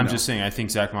now. I'm know. just saying I think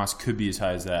Zach Moss could be as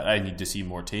high as that. I need to see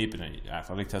more tape and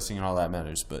athletic testing and all that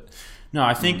matters. But no,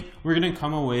 I think we're going to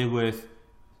come away with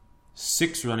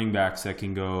 6 running backs that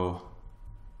can go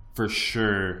for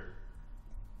sure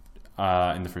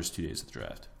in the first 2 days of the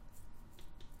draft.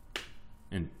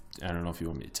 And I don't know if you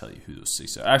want me to tell you who those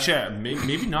 6 are. Actually,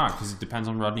 maybe not, because it depends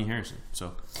on Rodney Harrison.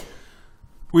 So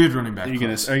weird running back. Are you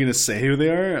gonna say who they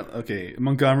are? Okay,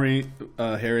 Montgomery,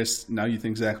 Harris. Now you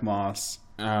think Zach Moss,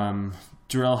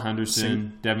 Darrell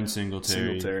Henderson, Devin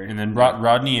Singletary, and then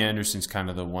Rodney Anderson's kind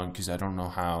of the one because I don't know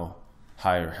how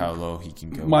high or how low he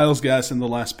can go. Miles Gaskin, the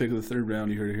last pick of the 3rd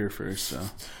round. You heard it here first. So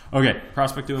okay,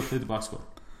 prospect duo, play the box score.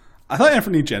 I thought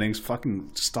Anthony Jennings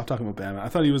fucking stop talking about Bama. I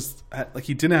thought he was like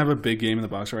he didn't have a big game in the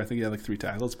box score. I think he had like 3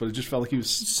 tackles, but it just felt like he was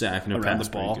sacking around the pass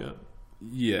ball. pretty good.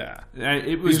 Yeah,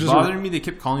 It was bothering me. They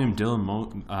kept calling him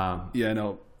Dylan yeah, I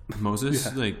know.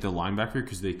 Moses, like the linebacker,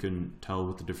 because they couldn't tell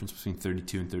what the difference between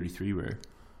 32 and 33 were.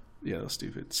 Yeah, that was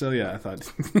stupid. So yeah, I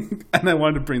thought, and I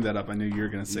wanted to bring that up. I knew you were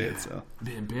going to say it. So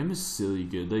Man, Bama's silly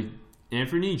good. Like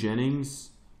Anthony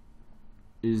Jennings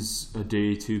is a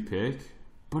day 2 pick,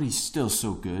 but he's still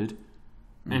so good,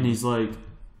 and he's like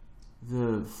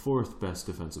the 4th best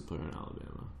defensive player in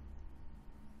Alabama.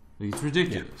 Like, it's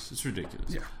ridiculous. Yeah. It's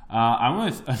ridiculous. Yeah. I'm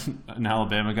with an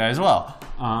Alabama guy as well.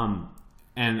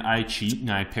 And I cheat and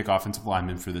I pick offensive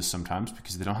linemen for this sometimes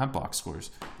because they don't have box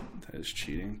scores. that is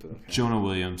cheating. But okay. Jonah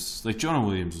Williams. Like, Jonah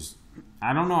Williams is...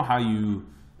 I don't know how you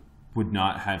would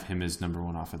not have him as number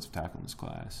 1 offensive tackle in this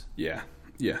class. Yeah.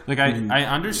 Yeah. Like, I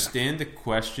understand the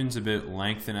questions about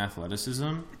length and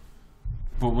athleticism,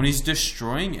 but when he's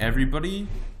destroying everybody,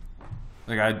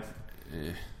 like,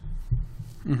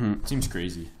 it seems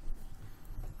crazy.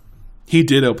 He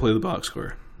did outplay the box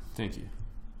score. Thank you.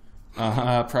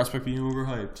 Prospect being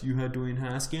overhyped. You had Dwayne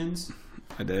Haskins.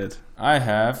 I did. I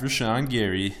have Rashawn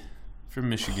Gary from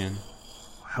Michigan.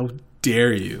 How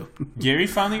dare you? Gary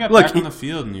finally got Look, back on the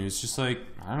field, and he was just like,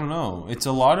 I don't know. It's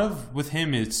a lot of, with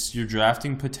him, it's you're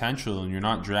drafting potential, and you're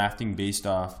not drafting based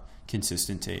off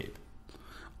consistent tape.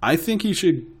 I think he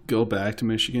should go back to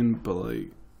Michigan, but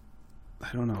like,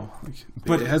 I don't know. Like,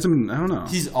 But it hasn't been, I don't know.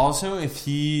 He's also, if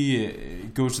he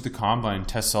goes to the combine and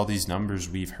tests all these numbers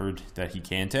we've heard that he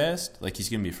can test, like he's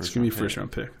going to be a first round pick. First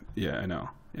round pick. Yeah, I know.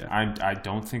 Yeah. I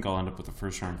don't think I'll end up with a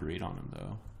first round grade on him,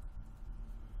 though.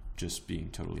 Just being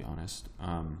totally honest.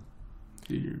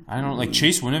 I don't like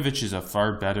Chase Winovich is a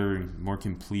far better and more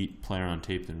complete player on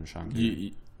tape than Rashawn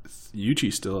Gary.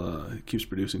 Yuchi still keeps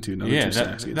producing too. Yeah,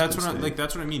 that's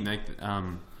what I mean. Like,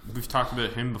 we've talked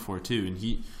about him before too, and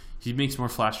he makes more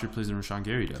flashy plays than Rashawn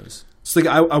Gary does. It's like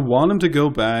I want him to go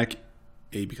back,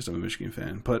 A, because I'm a Michigan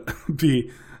fan, but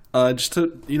B, just to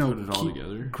put it all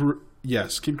together.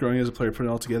 Yes, keep growing as a player, put it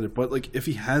all together. But like, if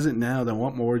he hasn't now, then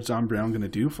what more is John Brown going to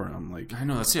do for him? Like, I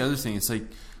know that's the other thing. It's like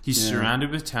he's surrounded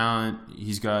with talent.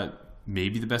 He's got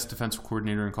maybe the best defensive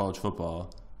coordinator in college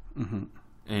football, and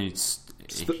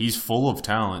he's full of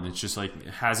talent. It's just like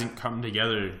it hasn't come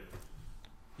together,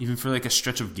 even for like a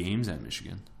stretch of games at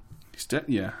Michigan.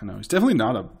 I know. He's definitely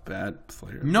not a bad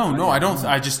player. No, I don't.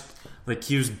 I just, like,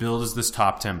 he was billed as this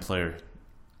top 10 player,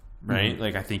 right? Mm-hmm.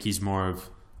 Like, I think he's more of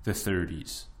the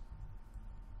 30s,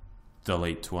 the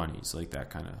late 20s, like that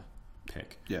kind of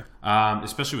pick. Yeah.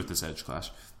 Especially with this edge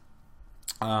class.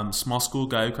 Small school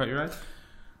guy who caught your eye?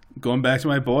 Going back to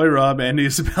my boy, Rob, Andy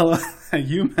Isabella at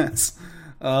UMass.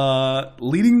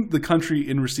 Leading the country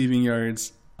in receiving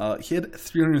yards. He had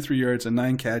 303 yards and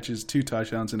 9 catches, 2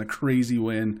 touchdowns, and a crazy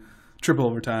win, triple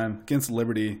overtime against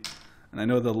Liberty. And I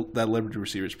know that Liberty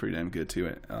receiver is pretty damn good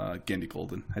too. Gandy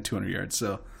Golden had 200 yards.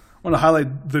 So I want to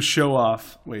highlight the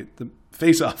the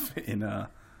face-off in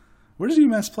where does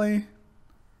UMass play?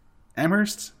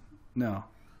 Amherst? No.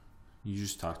 You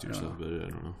just talked to yourself about it. I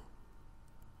don't know.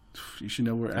 You should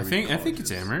know where. I think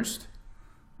it's Amherst.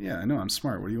 Yeah, I know. I'm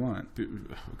smart. What do you want? Okay.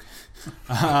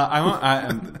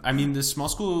 I mean, the small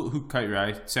school who caught your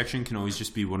eye section can always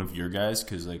just be one of your guys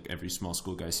because, like, every small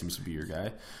school guy seems to be your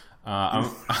guy. I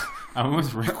went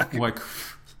with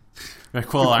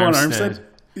Raquel Armstead.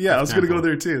 Yeah, I was going to go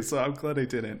there too, so I'm glad I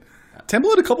didn't.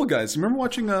 Temple had a couple guys. You remember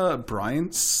watching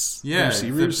Bryant's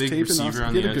receivers the big tape receiver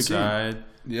on the outside.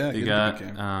 Yeah, they got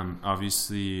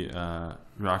obviously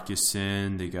Rock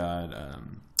Ya-Sin. They got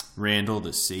Randall,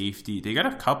 the safety. They got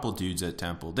a couple dudes at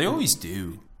Temple. They always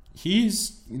do.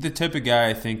 He's the type of guy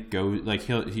I think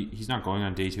he's not going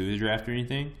on day 2 of the draft or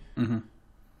anything. Mm-hmm.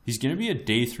 He's going to be a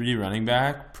day 3 running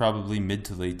back, probably mid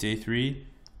to late day 3,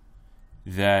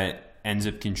 that ends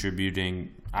up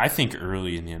contributing, I think,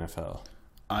 early in the NFL.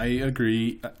 I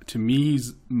agree. To me,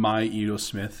 he's my Ito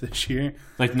Smith this year.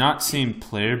 Like, not same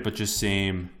player, but just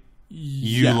same.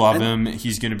 You love him.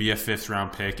 He's going to be a 5th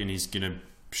round pick, and he's going to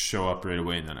show up right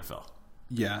away in the NFL.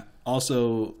 Yeah.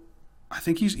 Also, I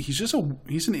think he's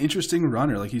an interesting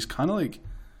runner. Like, he's kind of like,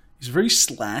 he's very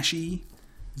slashy.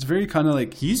 He's very kind of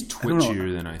like, he's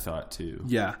twitchier than I thought too.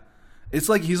 Yeah. It's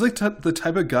like he's like the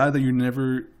type of guy that you're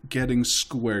never getting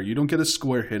square. You don't get a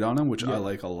square hit on him, which I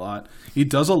like a lot. He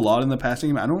does a lot in the passing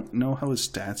game. I don't know how his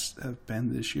stats have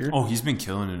been this year. Oh, he's been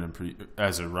killing it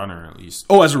as a runner, at least.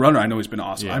 Oh, as a runner, I know he's been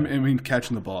awesome. Yeah. I mean,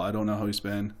 catching the ball, I don't know how he's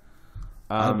been.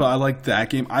 But I like that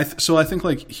game. So I think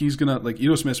like he's gonna like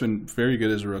Ito Smith's been very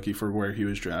good as a rookie for where he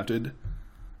was drafted.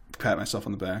 Pat myself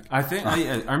on the back. I think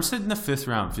Armstead in the 5th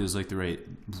round feels like the right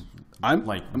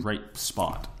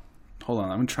spot. Hold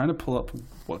on, I'm trying to pull up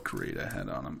what grade I had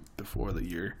on him before the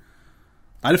year.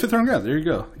 I had a 5th round guy. There you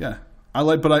go. Yeah,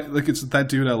 it's that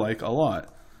dude I like a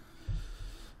lot.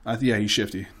 He's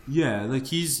shifty. Yeah, like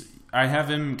I have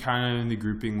him kind of in the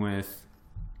grouping with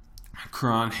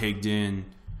Karan Higdon,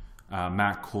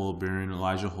 Matt Colburn,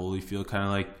 Elijah Holyfield, kind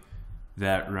of like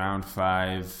that round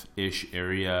 5-ish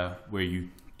area where you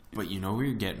know where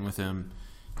you're getting with him.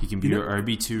 He can be your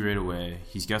RB2 right away.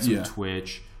 He's got some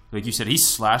twitch. Like you said, he's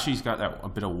slashy. He's got a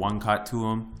bit of one cut to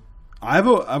him. I have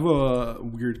a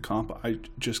weird comp. I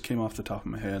just came off the top of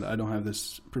my head. I don't have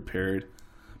this prepared.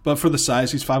 But for the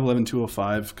size, he's 5'11",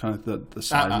 205, kind of the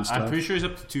size and stuff. I'm pretty sure he's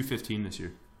up to 215 this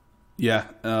year. Yeah,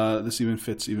 this even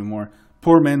fits even more.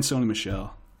 Poor man's Sony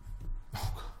Michel.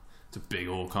 It's a big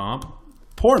old comp.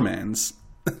 Poor man's,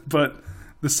 but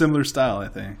the similar style, I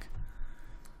think.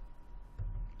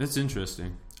 That's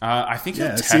interesting. I think he'll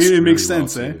test it really makes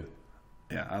sense, well eh? too.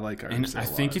 Yeah, I like Armstead And I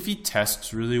think if he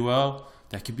tests really well,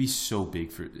 that could be so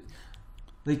big for,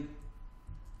 like,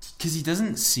 because he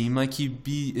doesn't seem like he'd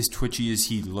be as twitchy as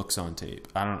he looks on tape.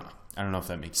 I don't know if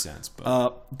that makes sense.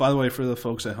 But by the way, for the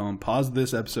folks at home, pause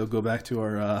this episode, go back to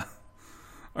our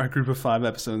group of 5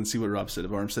 episode and see what Rob said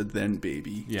of Armstead then,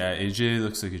 baby. Yeah, AJ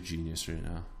looks like a genius right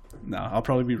now. No, I'll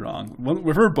probably be wrong.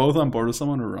 If we're both on board with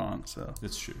someone, we're wrong. So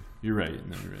that's true. You're right.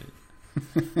 No, you're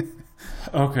right.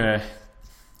 Okay.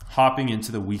 Hopping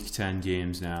into the Week 10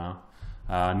 games now.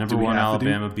 Number 1,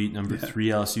 Alabama beat number 3,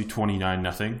 LSU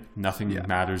 29-0. Nothing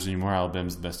matters anymore.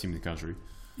 Alabama's the best team in the country.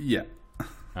 Yeah.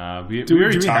 We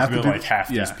already talked about like half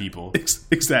these people.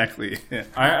 Exactly. Yeah.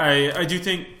 I do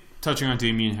think, touching on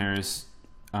Damian Harris,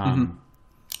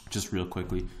 just real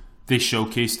quickly, they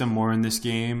showcased him more in this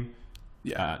game.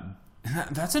 Yeah.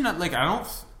 That's enough. Like,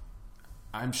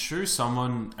 I'm sure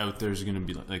someone out there is going to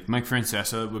be like Mike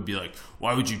Francesa would be like,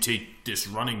 why would you take this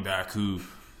running back who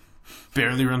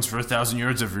barely runs for 1,000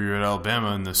 yards every year at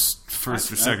Alabama in this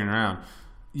first or second round?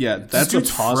 Yeah, that's a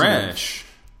positive. Fresh.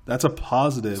 That's a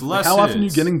positive. Like, how often are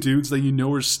you getting dudes that you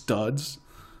know are studs?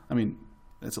 I mean,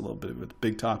 that's a little bit of a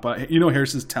big talk, but you know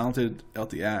Harris is talented out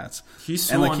the ass. He's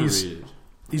so underrated.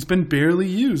 He's been barely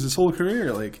used his whole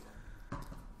career. Like,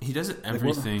 he does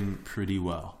everything pretty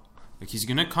well. Like, he's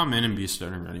going to come in and be a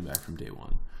starting running back from day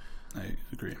one. I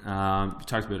agree. We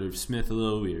talked about Irv Smith a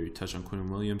little. We already touched on Quinn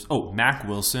Williams. Oh, Mac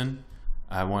Wilson.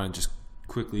 I want to just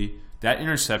quickly. that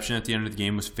interception at the end of the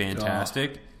game was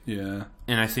fantastic. Yeah.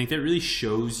 And I think that really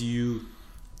shows you,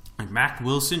 like, Mac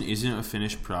Wilson isn't a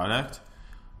finished product,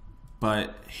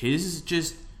 but his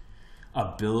just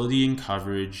ability in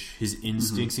coverage, his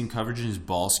instincts in coverage, and his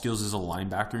ball skills as a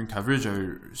linebacker in coverage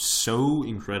are so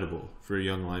incredible for a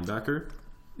young linebacker.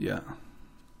 Yeah.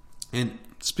 And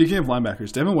speaking of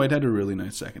linebackers, Devin White had a really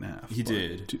nice second half. he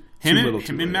did. Too Him little,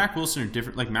 too and late. Mac Wilson are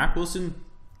different. Like, Mac Wilson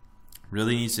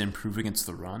really needs to improve against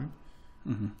the run.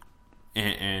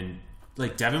 And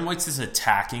like, Devin White's this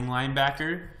attacking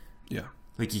linebacker. Yeah.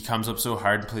 Like, he comes up so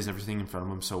hard and plays everything in front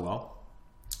of him so well.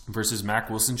 Versus Mac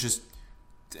Wilson's just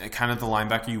kind of the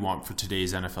linebacker you want for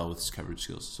today's NFL with his coverage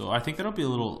skills. So I think that'll be a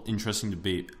little interesting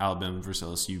debate, Alabama versus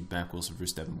LSU, Mac Wilson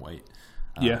versus Devin White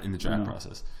in the draft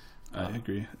process. I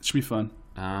agree. It should be fun.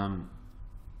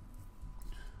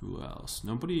 Who else?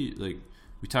 Nobody, like,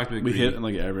 we talked about We Greedy. hit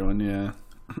like everyone, yeah.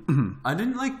 I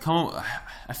didn't like come.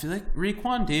 I feel like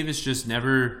Raekwon Davis just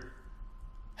never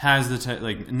has the type.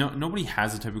 Like, nobody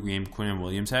has the type of game Quinnen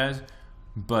Williams has,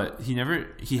 but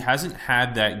he hasn't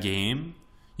had that game.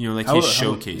 You know, like his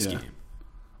showcase game.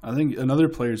 I think another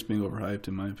player is being overhyped,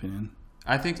 in my opinion.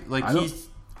 I think like I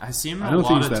see him in I a don't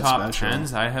think lot he's of that top special.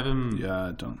 10s. I have him Yeah,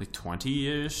 I don't. like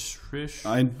 20-ish.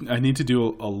 I need to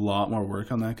do a lot more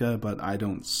work on that guy, but I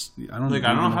don't Like,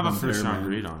 I don't have a him first there, round man.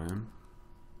 grade on him.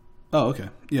 Oh, okay.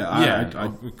 Yeah, I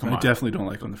definitely don't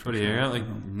like him in the first But yeah, I round. got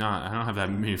like I don't have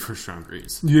that many first round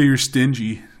grades. Yeah, you're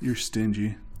stingy. You're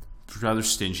stingy. Rather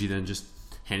stingy than just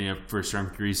handing up first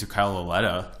round grades to Kyle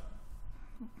Oletta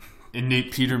and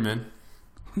Nate Peterman.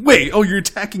 Wait, you're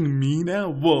attacking me now?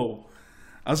 Whoa.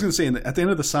 I was going to say, at the end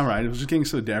of the summer, I was just getting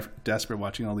so desperate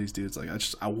watching all these dudes. Like,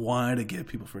 I wanted to give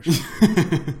people first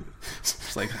round.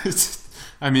 It's like,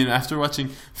 I mean, after watching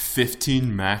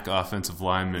 15 MAC offensive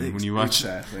linemen, when you watch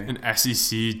an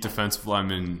SEC defensive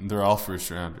lineman, they're all first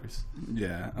rounders.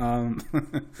 Yeah.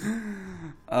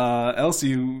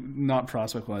 LSU, not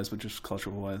prospect wise, but just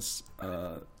cultural wise.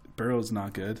 Burrow's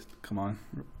not good. Come on,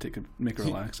 make it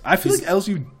relax. I feel like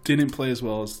LSU didn't play as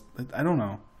well as I don't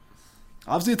know.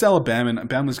 Obviously, it's Alabama, and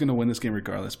Alabama's going to win this game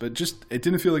regardless. But it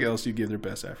didn't feel like LSU gave their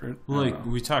best effort. Well, like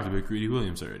we talked about Greedy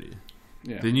Williams already.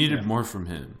 Yeah, they needed more from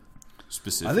him.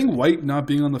 Specifically, I think White not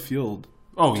being on the field.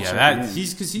 Oh yeah,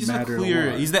 he's the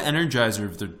clear. He's the energizer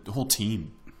of the whole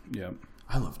team. Yeah,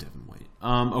 I love Devin White.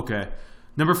 Okay,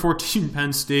 number 14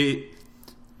 Penn State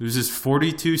loses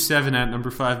 42-7 at number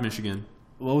 5 Michigan.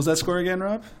 What was that score again,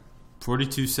 Rob?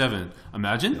 42-7.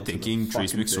 Imagine thinking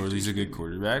Trace McSorley's a good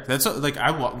quarterback. That's like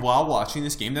while watching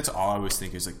this game, that's all I was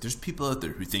thinking. Is like, there's people out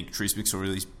there who think Trace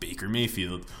McSorley's Baker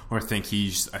Mayfield or think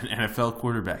he's an NFL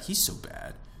quarterback. He's so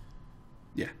bad.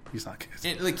 Yeah, he's not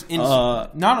good.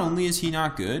 Not only is he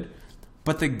not good,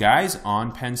 but the guys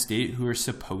on Penn State who are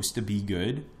supposed to be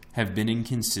good have been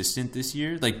inconsistent this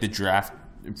year. Like the draft,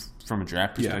 from a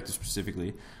draft perspective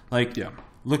specifically. Like,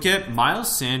 look at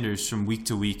Miles Sanders from week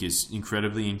to week is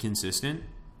incredibly inconsistent.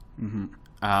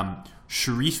 Mm-hmm.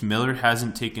 Sharif Miller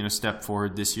hasn't taken a step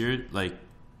forward this year like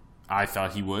I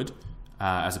thought he would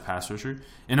as a pass rusher.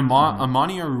 And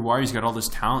Amani Oruwari's got all this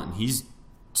talent, and he's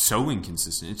so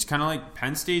inconsistent. It's kind of like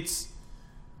Penn State's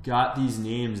got these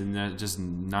names, and that just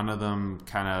none of them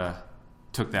kind of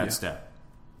took that step.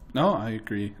 No, I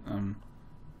agree.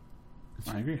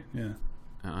 Yeah.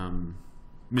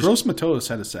 Gross Matos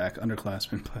had a sack,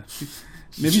 underclassman, but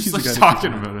maybe he's like the guy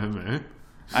talking about him, man.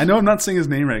 I know I'm not saying his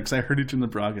name right because I heard it during the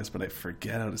broadcast, but I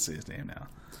forget how to say his name now.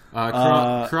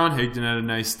 Karan Higdon had a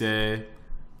nice day.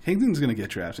 Higdon's going to get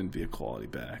drafted and be a quality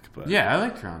back, but yeah, I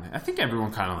like Karan. I think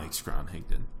everyone kind of likes Karan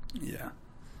Higdon. Yeah.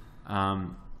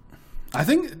 I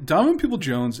think Donovan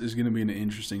Peoples-Jones is going to be an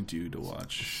interesting dude to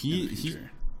watch.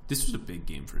 This was a big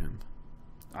game for him.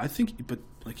 I think, but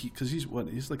like because he's like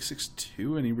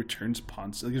 6'2" and he returns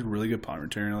punts. Like he's a really good punt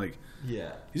returner. Like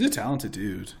he's a talented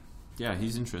dude. Yeah,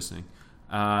 he's interesting.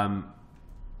 David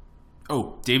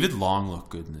Long looked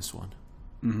good in this one.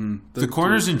 Mm-hmm. The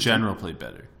corners in general played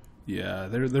better. Yeah,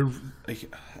 they're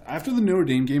like after the Notre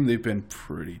Dame game, they've been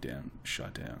pretty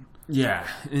shut down. Yeah,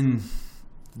 and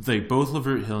like both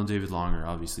Lavert Hill and David Long are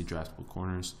obviously draftable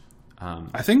corners.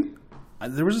 I think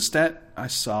there was a stat I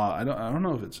saw. I don't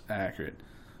know if it's accurate,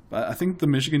 but I think the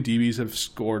Michigan DBs have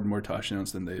scored more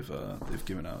touchdowns than they've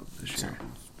given out this year.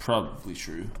 Probably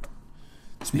true.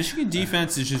 This Michigan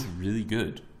defense is just really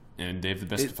good, and they have the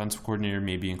best defensive coordinator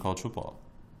maybe in college football.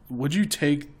 Would you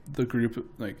take the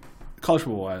group, like college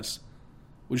football wise?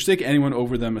 Would you take anyone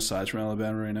over them aside from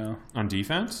Alabama right now on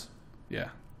defense? Yeah,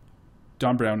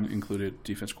 Don Brown included,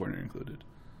 defense coordinator included.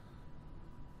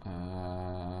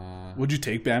 Would you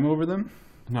take Bama over them?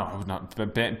 No, I would not.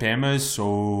 But Bama is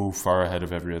so far ahead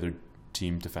of every other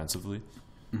team defensively.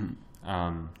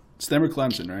 It's them or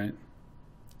Clemson, right?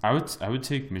 I would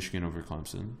take Michigan over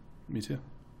Clemson. Me too.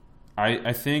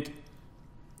 I think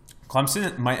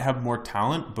Clemson might have more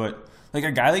talent, but like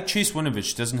a guy like Chase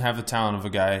Winovich doesn't have the talent of a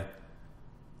guy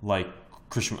like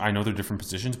Christian. I know they're different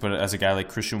positions, but as a guy like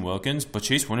Christian Wilkins, but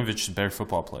Chase Winovich is a better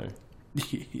football player.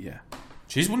 Yeah.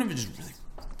 Chase Winovich is really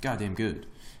goddamn good.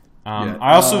 Yeah.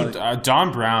 I also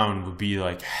Don Brown would be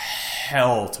like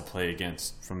hell to play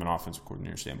against from an offensive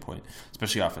coordinator standpoint,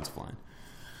 especially offensive line.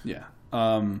 Yeah.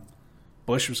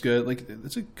 Bush was good. Like,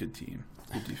 it's a good team.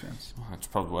 Good defense. Well, that's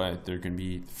probably why they're going to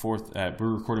be fourth.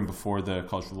 We're recording before the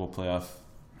college football playoff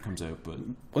comes out, but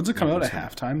when's it come out at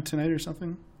halftime tonight or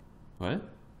something? What?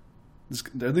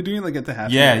 Are they doing it like at the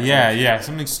halftime? Yeah.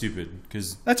 Something stupid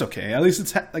because that's okay. At least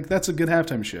it's like that's a good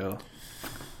halftime show.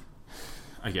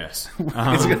 I guess.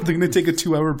 They're going to take a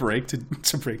 2-hour break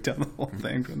to break down the whole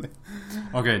thing.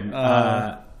 Okay.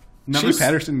 Shea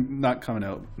Patterson not coming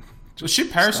out. Shea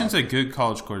Patterson's a good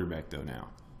college quarterback though now.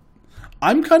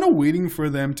 I'm kind of waiting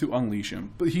for them to unleash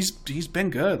him, but he's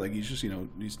been good. Like he's just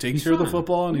he's taking care of the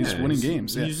football and he's winning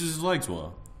games. He uses his legs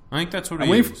well. I think that's what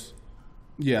he is.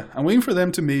 Yeah, I'm waiting for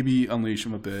them to maybe unleash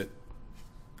him a bit.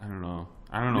 I don't know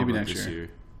maybe about next year.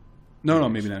 No,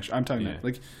 maybe next year. I'm talking about,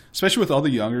 like, especially with all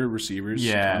the younger receivers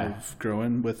kind of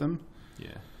growing with him.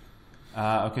 Yeah.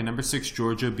 Okay, number 6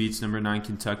 Georgia beats number 9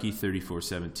 Kentucky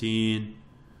 34-17.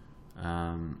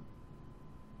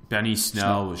 Benny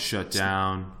Snell was shut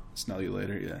down. Snell you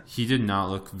later, yeah. He did not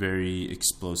look very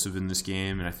explosive in this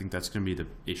game, and I think that's going to be the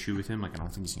issue with him. Like, I don't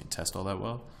think he's going to test all that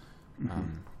well.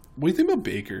 What do you think about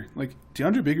Baker? Like,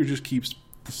 DeAndre Baker just keeps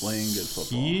playing good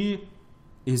football. He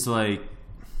is like...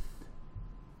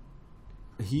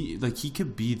 He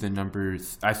could be the number.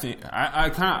 I think I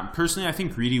kind of personally I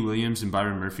think Greedy Williams and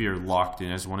Byron Murphy are locked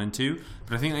in as 1 and 2.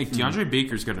 But I think like DeAndre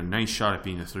Baker's got a nice shot at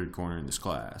being the third corner in this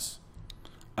class.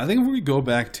 I think if we go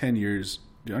back 10 years,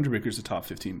 DeAndre Baker's a top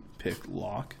 15 pick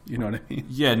lock. You know what I mean?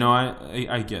 Yeah, no,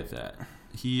 I get that.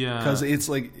 He because it's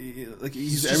like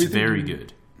he's just everything very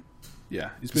good.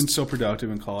 Yeah, he's been so productive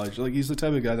in college. Like he's the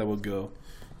type of guy that will go.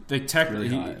 Like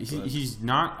really he's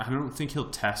not. I don't think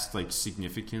he'll test like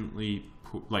significantly.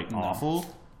 Awful,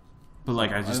 but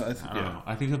like I don't know.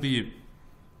 I think he'll be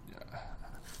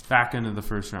back end of the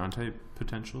first round type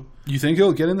potential. You think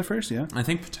he'll get in the first? Yeah, I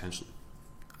think potentially.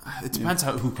 It depends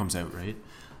who comes out, right?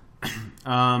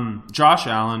 Josh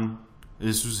Allen.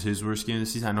 This was his worst game of the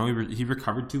season. I know he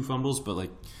recovered 2 fumbles, but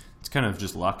like it's kind of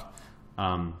just luck.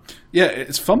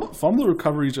 It's fumble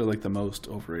recoveries are like the most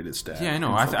overrated stat. Yeah, I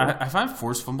know. I find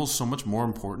forced fumbles so much more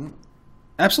important.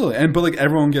 Absolutely, but like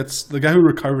everyone gets the guy who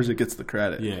recovers it gets the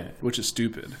credit. Yeah, which is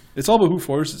stupid. It's all about who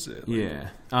forces it. Yeah,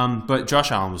 but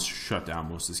Josh Allen was shut down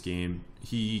most of this game.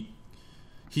 He's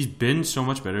been so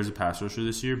much better as a pass rusher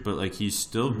this year, but like he's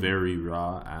still very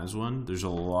raw as one. There's a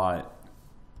lot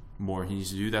more he needs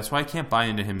to do. That's why I can't buy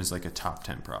into him as like a top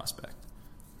 10 prospect.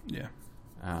 Yeah.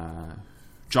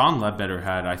 John Ledbetter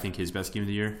had, I think, his best game of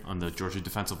the year on the Georgia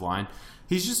defensive line.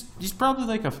 He's probably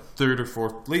like a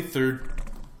late third.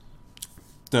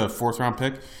 The 4th round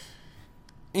pick,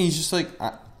 and he's just like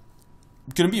going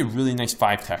to be a really nice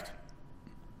 5 tech.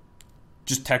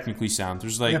 Just technically sound.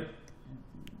 There's like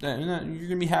you're going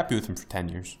to be happy with him for 10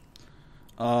 years.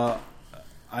 I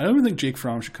don't even think Jake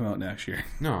Fromm should come out next year.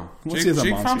 No, Jake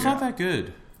Fromm's not that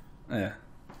good.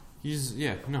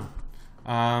 Yeah, no.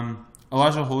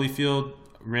 Elijah Holyfield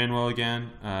ran well again.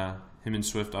 Him and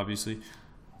Swift, obviously.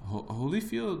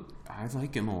 Holyfield, I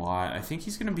like him a lot. I think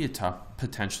he's going to be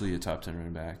potentially a top 10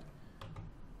 running back.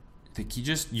 I think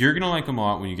you're going to like him a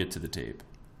lot when you get to the tape.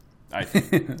 I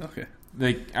think. Okay.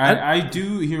 Like I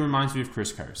do. He reminds me of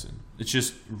Chris Carson. It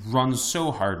just runs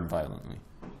so hard and violently.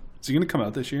 Is he going to come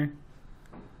out this year?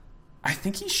 I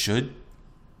think he should,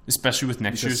 especially with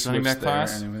next year's running back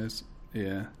class. Anyways,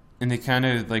 yeah. And the kind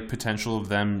of like potential of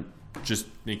them just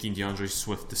making DeAndre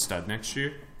Swift the stud next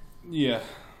year. Yeah.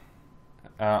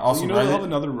 Also, they'll have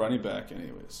another running back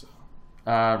anyway. So.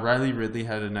 Riley Ridley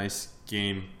had a nice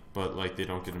game, but like they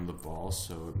don't get him the ball,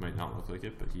 so it might not look like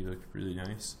it. But he looked really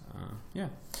nice. Yeah,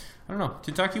 I don't know.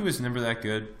 Kentucky was never that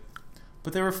good,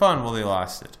 but they were fun while they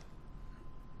lasted.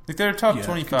 Like they're a top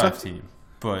 25 team,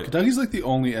 but Kentucky's like the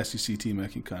only SEC team I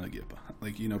can kind of get behind.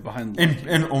 Like behind.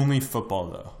 And only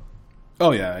football though.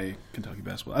 Oh yeah, Kentucky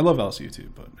basketball. I love LSU too,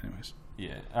 but anyways.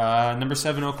 Yeah. Number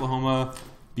 7 Oklahoma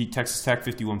beat Texas Tech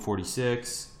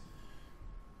 51-46.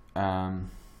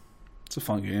 It's a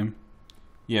fun game.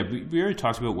 Yeah, we already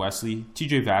talked about Wesley.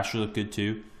 TJ Vasher looked good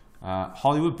too.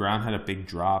 Hollywood Brown had a big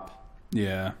drop.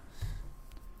 Yeah.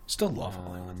 Still love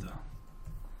Hollywood though.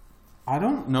 I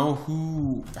don't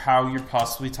know how you're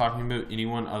possibly talking about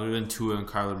anyone other than Tua and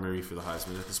Kyler Murray for the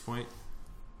Heisman at this point.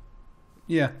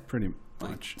 Yeah, pretty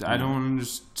much. I don't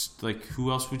understand. Who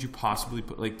else would you possibly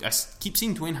put? I keep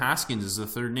seeing Dwayne Haskins as the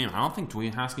third name. I don't think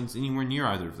Dwayne Haskins is anywhere near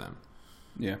either of them.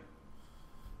 Yeah.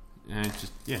 And it's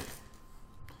just, yeah.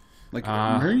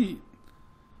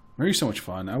 Murray's so much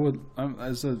fun.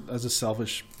 As a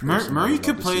selfish person, Murray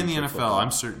could play in the NFL. Football.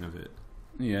 I'm certain of it.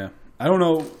 Yeah. I don't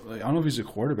know if he's a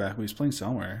quarterback, but he's playing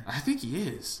somewhere. I think he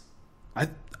is.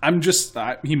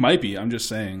 He might be. I'm just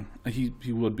saying he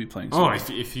would be playing somewhere.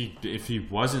 Oh, if he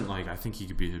wasn't, I think he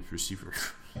could be a receiver.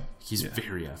 He's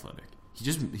very athletic.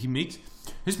 He makes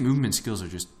his movement skills are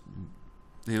just,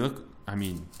 they look. I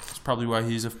mean, it's probably why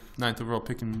he's a 9th overall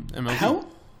pick in MLB.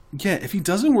 Yeah, if he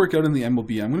doesn't work out in the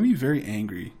MLB, I'm going to be very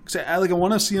angry. Because I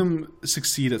want to see him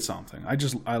succeed at something.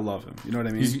 I love him. You know what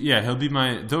I mean? He'll be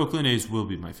the Oakland A's will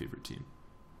be my favorite team.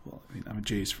 Well, I mean, I'm a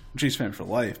Jays fan for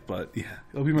life, but yeah,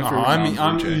 he'll be my favorite.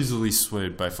 I'm easily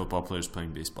swayed by football players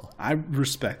playing baseball. I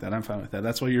respect that. I'm fine with that.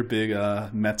 That's why you're a big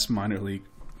Mets minor league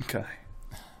guy.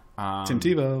 Tim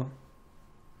Tebow.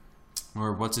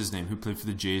 Or what's his name? Who played for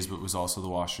the Jays but was also the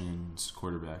Washington's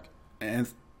quarterback.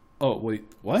 Wait,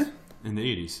 what? In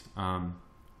the 80s.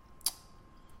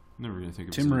 Never going to think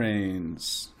of Tim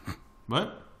Raines.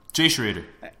 What? Jay Schrader.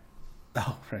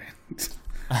 Oh, right.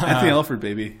 Anthony Alford,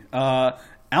 baby.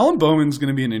 Alan Bowman's going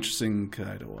to be an interesting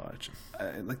guy to watch.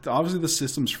 Obviously the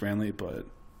system's friendly, but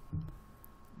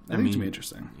I think it's going to be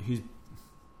interesting. He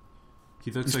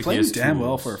looks He's playing damn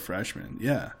well for a freshman.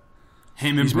 Yeah.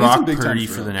 Him and Brock Purdy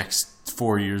for the next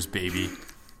 4 years, baby.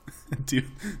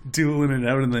 Dueling it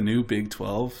out in the new Big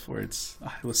 12, where it's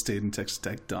Iowa State and Texas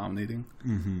Tech dominating.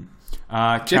 Mm-hmm.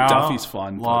 Jake Duffy's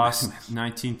fun. Lost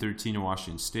 19-13 to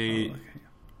Washington State.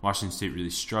 Washington State really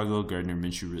struggled. Gardner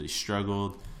Minshew really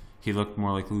struggled. He looked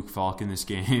more like Luke Falk in this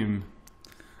game.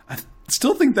 I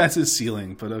still think that's his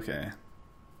ceiling, but okay.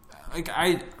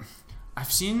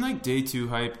 I've seen day 2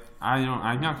 hype.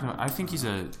 I think he's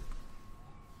a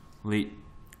late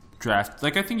draft.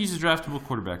 I think he's a draftable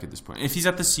quarterback at this point. If he's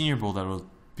at the Senior Bowl, that will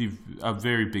be a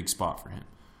very big spot for him.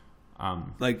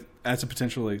 As a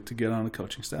potential to get on a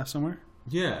coaching staff somewhere.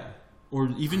 Yeah,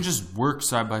 or even just work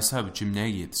side by side with Jim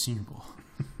Nagy at the Senior Bowl.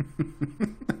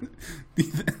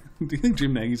 Do you think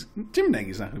Jim Nagy's not going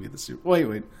to be at the Super Bowl?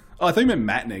 Wait. Oh, I thought you meant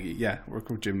Matt Nagy. Yeah, work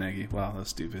with Jim Nagy. Wow,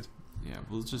 that's stupid. Yeah,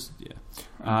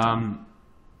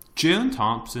 Jalen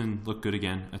Thompson looked good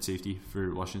again at safety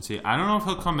for Washington State. I don't know if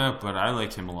he'll come out, but I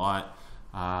like him a lot.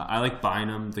 I like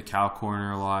Bynum, the Cal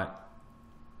corner, a lot.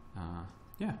 I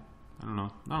don't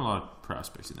know. Not a lot of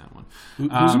prospects in that one. Who's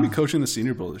going to be coaching the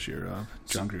Senior Bowl this year, Rob?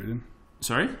 John Gruden.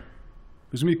 Sorry?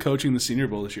 Who's going to be coaching the Senior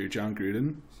Bowl this year? John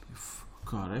Gruden?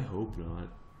 God, I hope not.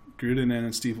 Gruden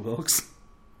and Steve Wilkes?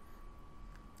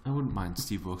 I wouldn't mind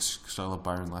Steve Wilkes because I love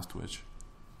Byron Leftwich.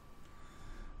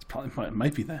 It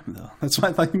might be them, though. That's why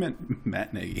I thought you meant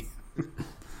Matt Nagy.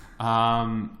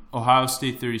 Ohio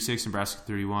State 36, Nebraska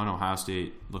 31. Ohio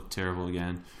State looked terrible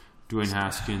again. Dwayne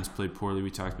Haskins played poorly. We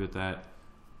talked about that.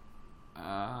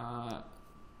 I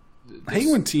hate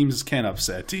when teams can't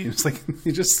upset teams.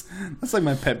 That's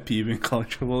my pet peeve in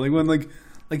college football.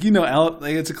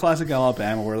 It's a classic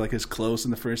Alabama where it's close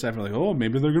in the first half. You're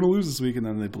maybe they're going to lose this week, and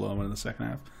then they blow them in the second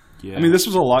half. Yeah. I mean, this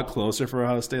was a lot closer for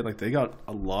Ohio State. They got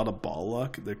a lot of ball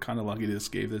luck. They're kind of lucky to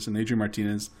escape this. And Adrian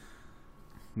Martinez,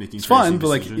 making fun,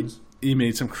 but he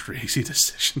made some crazy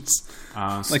decisions.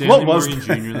 Stanley Morgan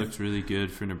Jr. looked really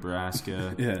good for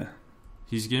Nebraska. Yeah,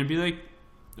 he's gonna be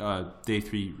day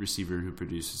 3 receiver who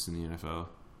produces in the NFL.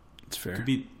 It's fair. Could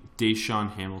be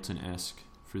Deshaun Hamilton-esque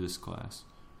for this class.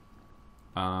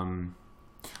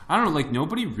 I don't know,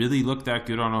 nobody really looked that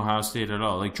good on Ohio State at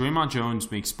all. Draymond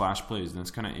Jones makes splash plays, and that's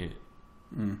kind of it.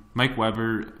 Mike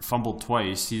Weber fumbled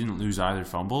twice. He didn't lose either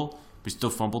fumble, but he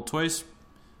still fumbled twice.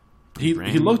 He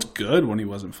looked good when he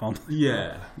wasn't fumbling.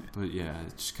 Yeah. But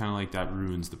it's just kind of that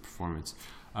ruins the performance.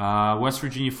 West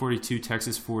Virginia 42,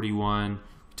 Texas 41. We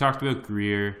talked about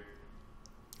Greer.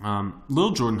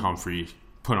 Little Jordan Humphrey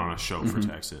put on a show for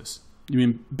Texas. You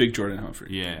mean Big Jordan Humphrey?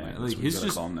 Yeah. He's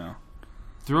just call him now.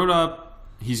 Throw it up.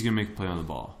 He's going to make a play on the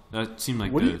ball. That seemed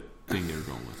like the thing they were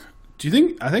going with. Do you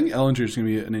think... I think Ellinger's going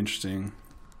to be an interesting...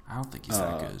 I don't think he's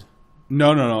that good.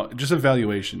 No. Just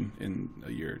evaluation in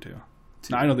a year or two.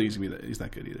 No, I don't think he's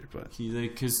that good either. But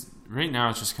because right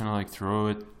now it's just kind of throw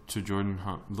it to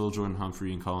little Jordan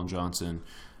Humphrey and Colin Johnson,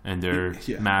 and they're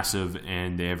massive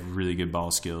and they have really good ball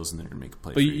skills and they're going to make a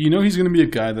play. But he's going to be a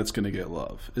guy that's going to get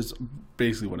love. Is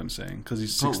basically what I'm saying, because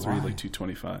he's 6'3",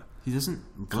 225. He doesn't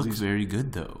look very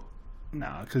good though.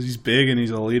 No, because he's big and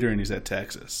he's a leader and he's at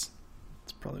Texas.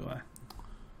 That's probably why.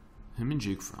 Him and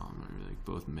Jake Fromm are like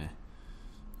both meh.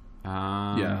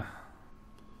 Yeah.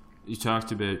 You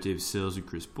talked about David Sills and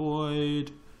Chris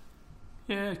Boyd.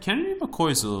 Yeah, Kennedy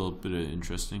McCoy's a little bit of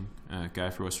interesting guy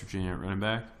for West Virginia at running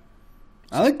back.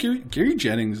 I like Gary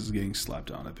Jennings is getting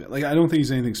slapped on a bit. Like, I don't think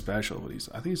he's anything special, but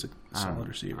I think he's a solid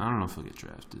receiver. I don't know if he'll get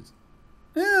drafted.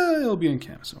 Yeah, he'll be in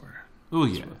camp somewhere. Oh,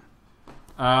 yeah.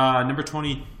 Number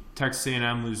 20, Texas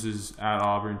A&M loses at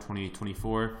Auburn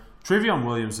 28-24. Travion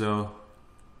Williams, though.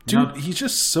 Dude, he's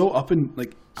just so up and,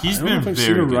 like, he's been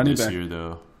very good this year,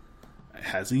 though.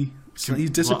 Has he? He's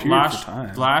disappeared for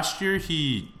time. Last year,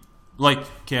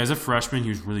 as a freshman, he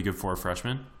was really good for a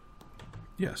freshman.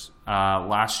 Yes.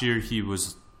 Last year he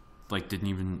was didn't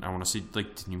even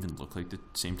look like the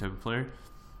same type of player.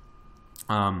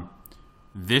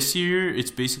 This year it's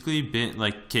basically been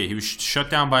he was shut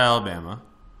down by Alabama.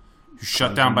 He was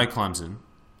shut down by Clemson.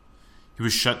 He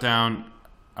was shut down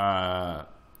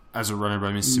as a runner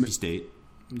by Mississippi State.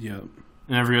 Yep.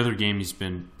 And every other game he's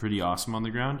been pretty awesome on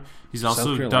the ground. He's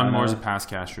also done more as a pass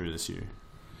catcher this year.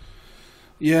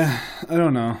 Yeah, I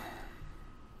don't know.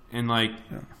 And I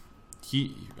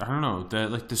don't know,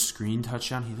 that the screen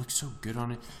touchdown, he looks so good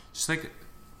on it. Just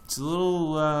it's a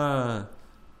little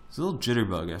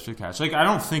jitterbug after the catch. I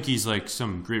don't think he's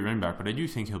some great running back, but I do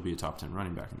think he'll be a top 10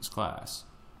 running back in this class.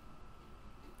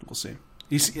 We'll see.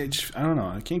 I don't know.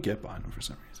 I can't get behind him for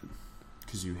some reason.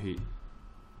 Because you hate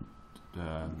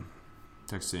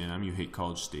Texas A&M, you hate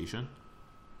College Station.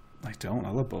 I don't. I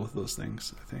love both of those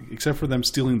things, I think. Except for them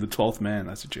stealing the 12th man.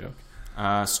 That's a joke.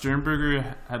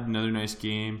 Sternberger had another nice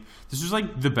game. This was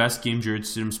the best game Jared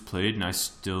Stidham's played, and I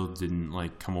still didn't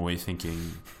come away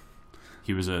thinking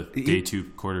he was a day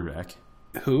 2 quarterback.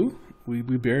 Who? We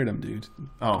buried him, dude.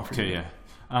 Oh, okay, yeah.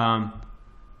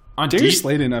 On Darius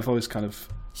Slayton, I've always kind of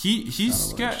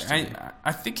he's got.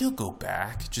 I think he'll go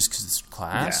back just because it's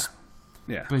class.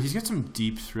 Yeah. But he's got some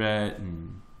deep threat,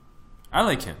 and I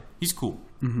like him. He's cool.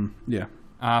 Mm-hmm. Yeah.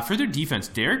 For their defense,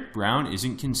 Derek Brown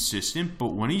isn't consistent,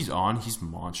 but when he's on, he's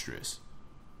monstrous.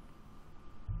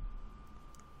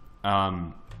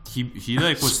 He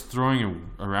was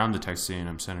throwing around the Texas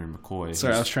A&M center McCoy.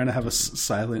 Sorry, I was trying to have a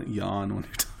silent yawn when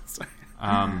you're talking.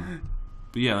 Sorry.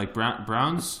 But yeah,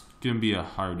 Brown's gonna be a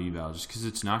hard eval just because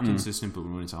it's not consistent, but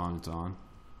when it's on, it's on.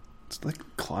 It's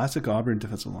like classic Auburn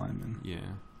defensive lineman. Yeah.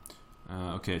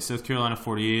 Okay, South Carolina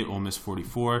 48, Ole Miss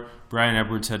 44. Brian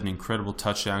Edwards had an incredible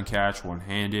touchdown catch,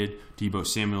 one-handed. Deebo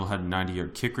Samuel had a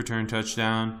 90-yard kick return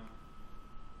touchdown.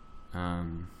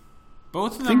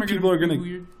 Both of them are going to be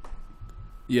weird.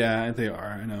 Yeah, they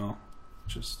are. I know.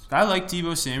 I like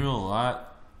Deebo Samuel a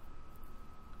lot,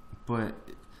 but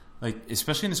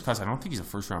especially in this class, I don't think he's a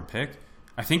first-round pick.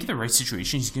 I think in the right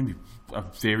situation, he's going to be a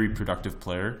very productive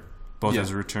player, both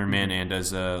as a return man and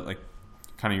as a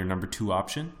kind of your number 2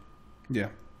 option. Yeah,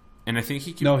 and I think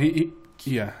he can. No,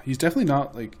 he's definitely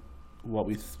not what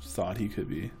we thought he could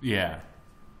be. Yeah,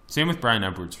 same with Brian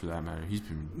Edwards for that matter. He's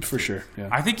been for sure. Yeah,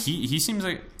 I think he seems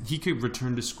like he could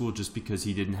return to school just because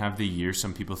he didn't have the year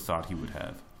some people thought he would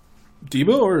have.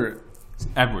 Deebo or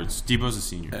Edwards? Deebo's a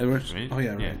senior. Edwards, right? Oh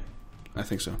yeah, right. I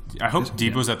think so. I hope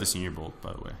Deebo's at the Senior Bowl.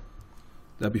 By the way,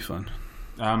 that'd be fun.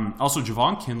 Also,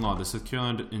 Javon Kinlaw, the South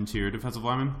Carolina interior defensive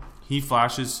lineman, he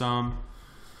flashes some.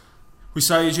 We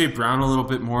saw A.J. Brown a little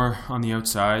bit more on the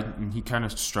outside, and he kind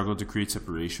of struggled to create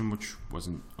separation, which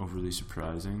wasn't overly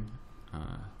surprising.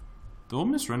 The Ole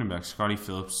Miss running back, Scotty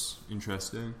Phillips,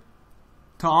 interesting.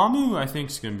 Ta'amu, I think,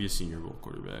 is going to be a Senior Bowl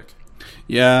quarterback.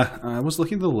 Yeah, I was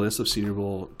looking at the list of Senior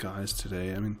Bowl guys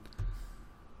today. I mean,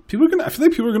 I feel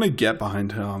like people are going to get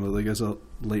behind Ta'amu as a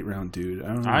late-round dude. I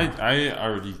don't know. I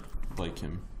already like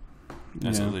him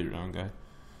as a late-round guy.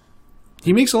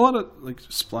 He makes a lot of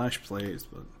splash plays,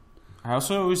 but... I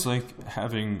also always like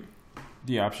having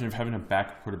the option of having a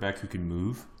backup quarterback who can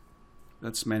move.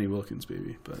 That's Manny Wilkins,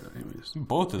 baby. But anyways,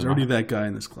 both of them. There's already that guy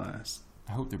in this class.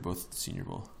 I hope they're both at the Senior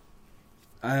Bowl.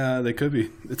 They could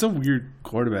be. It's a weird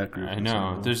quarterback group. I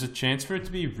know. There's a chance for it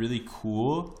to be really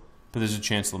cool, but there's a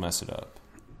chance they'll mess it up.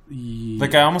 Yeah.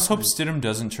 I almost hope Stidham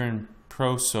doesn't turn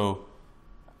pro, so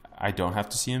I don't have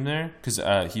to see him there, because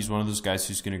he's one of those guys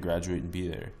who's going to graduate and be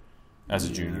there as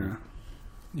a junior.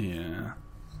 Yeah.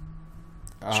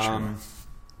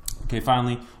 Okay,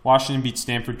 finally, Washington beats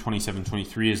Stanford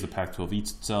 27-23 as the Pac-12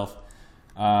 eats itself.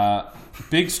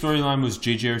 Big storyline was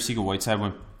J.J. Arcega-Whiteside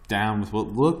went down with what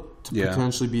looked to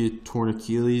potentially be a torn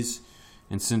Achilles,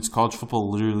 and since college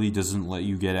football literally doesn't let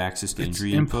you get access to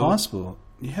injury info, impossible.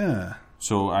 Yeah.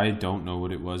 So I don't know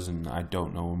what it was, and I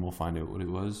don't know when we'll find out what it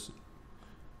was.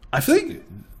 I feel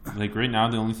like right now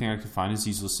the only thing I can find is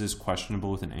he's listed as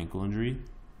questionable with an ankle injury.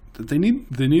 They need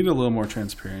a little more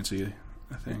transparency.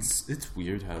 I think. It's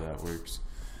weird how that works.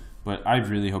 But I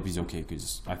really hope he's okay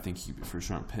because I think he'd be a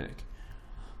first-round pick.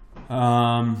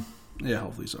 Yeah,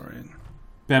 hopefully he's all right.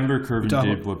 Ben Burr-Kirven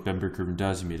did what Ben Burr-Kirven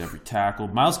does. He made every tackle.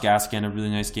 Myles Gaskin had a really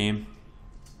nice game.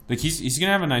 Like he's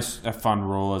gonna have a fun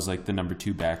role as like the number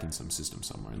 2 back in some system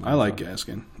somewhere. I like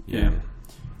Gaskin. Yeah.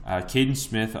 Caden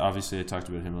Smith, obviously, I talked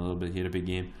about him a little bit. He had a big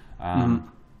game.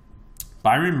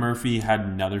 Byron Murphy had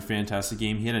another fantastic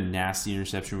game. He had a nasty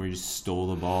interception where he just stole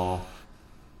the ball.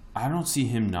 I don't see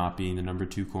him not being the number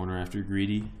 2 corner after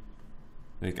Greedy.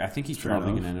 Like I think he's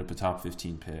probably going to end up a top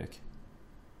 15 pick.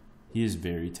 He is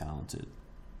very talented.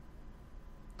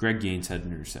 Greg Gaines had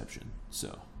an interception,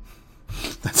 so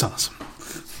that's awesome.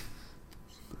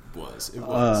 It was. You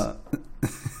want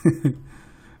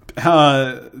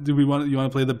to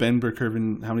play the Ben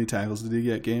Burr-Kirven? How many tackles did he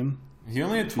get? Game? He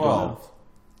only had 12.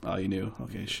 Oh, you knew.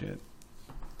 Okay, shit.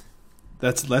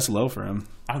 That's low for him.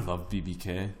 I love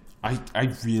BBK. I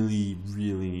really,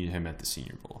 really need him at the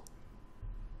Senior Bowl.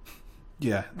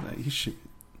 Yeah, he should.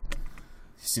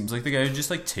 He seems like the guy who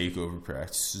just like take over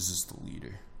practice is just the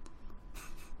leader.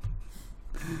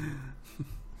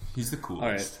 He's the coolest.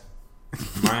 All right.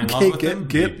 Am I in love with him?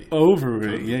 Get over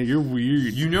it. Yeah, you're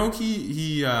weird. You know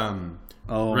he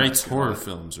writes horror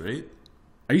films, right?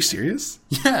 Are you serious?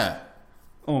 Yeah.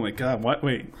 Oh my god! What?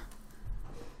 Wait.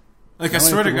 Like, I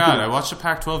swear to God, I watched a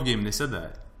Pac-12 game and they said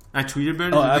that. I tweeted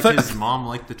about it. His mom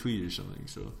liked the tweet or something.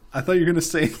 So I thought you were gonna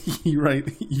say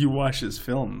you watch his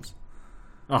films.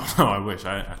 Oh no, I wish.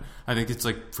 I think it's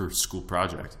like for school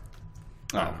project.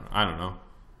 I don't know.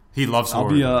 He loves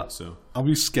horror. I'll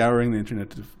be scouring the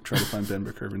internet to try to find Ben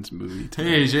Burr-Kirven's movie.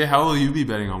 Hey AJ, how will you be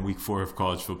betting on Week 4 of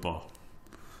college football?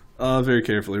 Very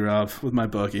carefully, Rob, with my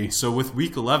bookie. So with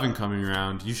Week 11 coming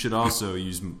around, you should also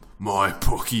use my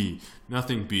bookie.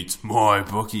 Nothing beats my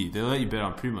bookie. They let you bet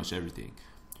on pretty much everything.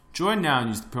 Join now and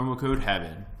use the promo code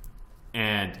HEAVEN.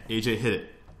 And AJ, hit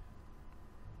it.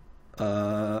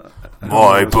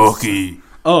 My bookie.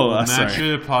 Oh, sorry. Match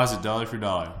your deposit dollar for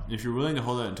dollar. If you're willing to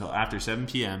hold out until after 7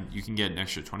 p.m., you can get an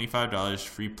extra $25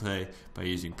 free play by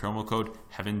using promo code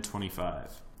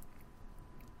HEAVEN25.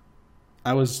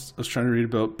 I was trying to read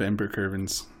about Ben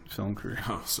Burr-Kirven's film career.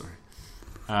 Oh, sorry.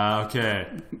 Okay.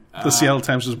 The Seattle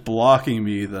Times was blocking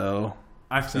me, though.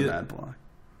 I feel ad block.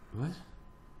 What?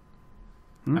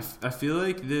 I feel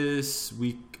like this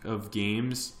week of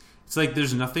games, it's like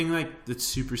there's nothing like that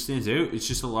super stands out. It's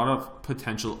just a lot of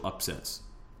potential upsets.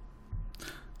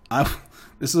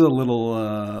 This is a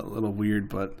little weird,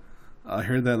 but I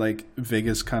heard that like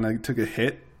Vegas kind of took a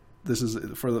hit. This is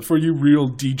for you real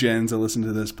degens that listen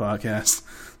to this podcast.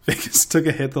 Vegas took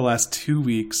a hit the last 2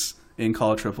 weeks in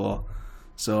college football,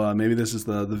 so maybe this is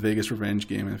the Vegas revenge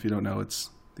game. And if you don't know,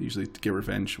 they usually get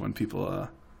revenge when people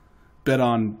bet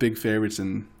on big favorites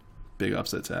and big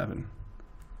upsets happen.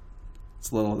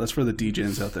 That's for the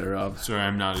degens out there, Rob. Sorry,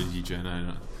 I'm not a degen. I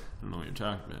don't know what you're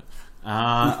talking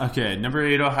about. Okay, number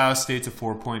 8 Ohio State's a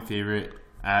 4-point favorite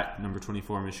at number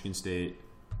 24 Michigan State.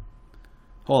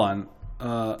 Hold on.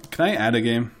 Can I add a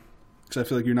game? Because I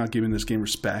feel like you're not giving this game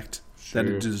respect that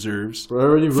it deserves. We're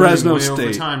already Fresno way State.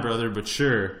 Over time, brother, but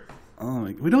sure.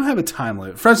 Oh, we don't have a time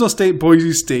limit. Fresno State,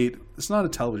 Boise State. It's not a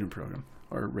television program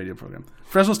or a radio program.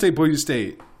 Fresno State, Boise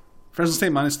State. Fresno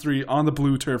State -3 on the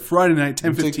blue turf. Friday night,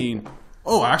 10:15.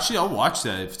 Oh, actually, I'll watch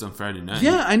that if it's on Friday night.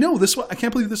 Yeah, I know. I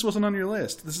can't believe this wasn't on your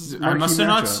list. This is. I must have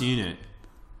not seen it.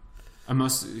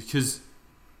 Because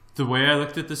the way I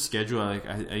looked at the schedule,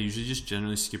 I usually just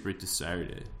generally skip right to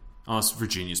Saturday, unless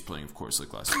Virginia's playing, of course,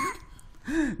 like last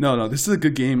week. No, this is a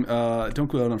good game. Don't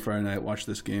go out on Friday night. Watch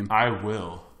this game. I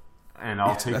will, and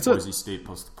I'll take Boise State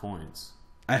plus the points.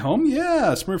 At home,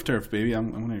 yeah, Smurf turf, baby.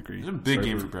 I'm going to agree. It's a big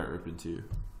game for Brett Rippon too.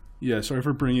 Yeah, sorry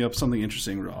for bringing up something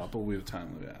interesting, Rob, but we have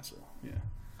time with that, so yeah.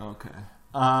 Okay.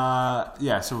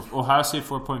 So Ohio State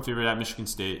 4-point favorite at Michigan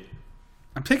State.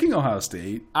 I'm taking Ohio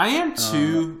State. I am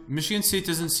too. Michigan State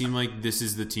doesn't seem like this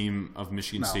is the team of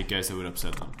Michigan State guys that would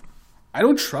upset them. I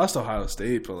don't trust Ohio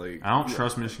State, but I don't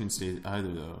trust Michigan State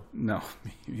either, though. No,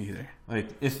 me either. Like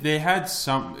if they had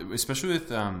some, especially with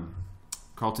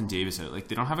Carlton Davis out, like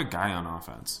they don't have a guy on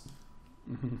offense.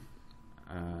 Mm-hmm.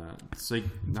 It's like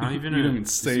not even a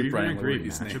great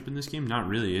matchup in this game. Not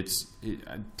really.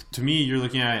 To me, you're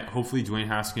looking at hopefully Dwayne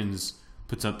Haskins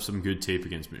puts up some good tape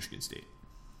against Michigan State.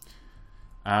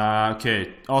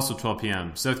 Okay, also 12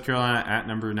 p.m. South Carolina at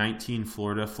number 19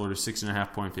 Florida. Florida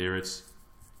 6.5-point favorites.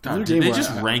 God, did they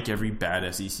just rank every bad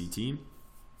SEC team?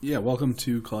 Yeah, welcome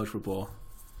to college football.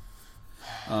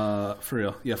 For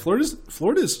real. Yeah,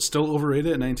 Florida's still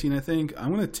overrated at 19, I think.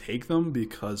 I'm going to take them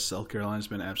because South Carolina's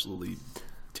been absolutely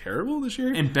terrible this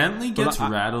year. And Bentley gets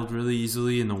rattled really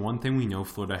easily, and the one thing we know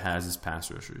Florida has is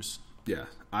pass rushers. Yeah,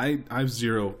 I have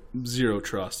zero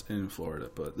trust in Florida,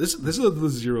 but this is the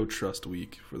zero trust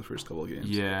week for the first couple of games.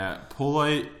 Yeah,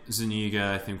 Polite,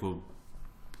 Zuniga, I think will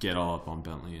get all up on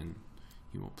Bentley, and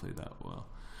he won't play that well.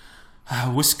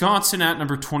 Wisconsin at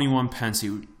number 21, Penn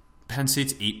State. Penn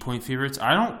State's 8-point favorites.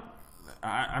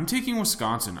 I'm taking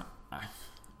Wisconsin.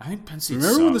 I think Penn State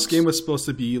Remember sucks. when this game was supposed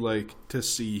to be like to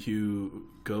see who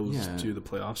goes to the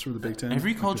playoffs for the Big Ten?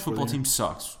 Every college football team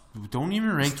sucks. Don't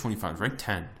even rank 25. Rank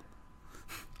 10.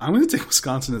 I'm going to take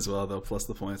Wisconsin as well, though, plus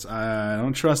the points. I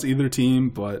don't trust either team,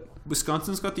 but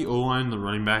Wisconsin's got the O-line and the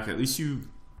running back. At least you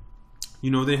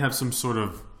know they have some sort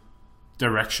of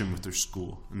direction with their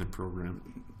school and their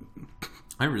program.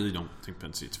 I really don't think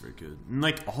Penn State's very good. And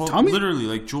literally,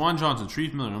 like Juwan Johnson,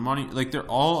 Sharif Miller, Amani, like they're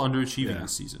all underachieving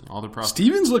this season. All their prospects.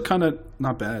 Stevens looked kind of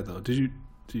not bad though. Did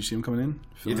you see him coming in?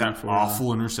 Yeah, that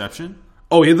awful interception.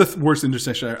 Oh, he had the worst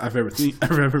interception I've ever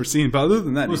seen. But other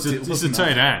than that, he's a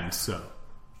tight end, so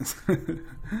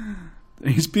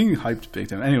he's being hyped big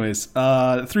time. Anyways,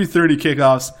 3:30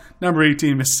 kickoffs. Number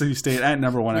 18 Mississippi State at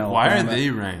number 1 Alabama. Why are they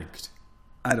ranked?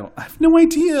 I have no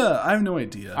idea.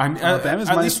 Alabama's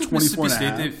minus 24 and a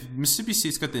half. Mississippi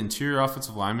State's got the interior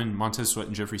offensive linemen, Montez Sweat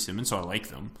and Jeffrey Simmons, so I like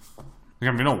them. Like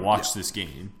I'm going to watch this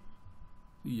game.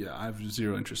 Yeah, I have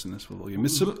zero interest in this football game.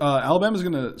 Alabama's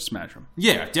going to smash them.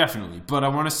 Yeah, definitely. But I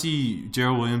want to see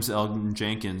Gerald Williams, Elgin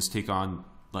Jenkins take on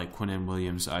like Quinnen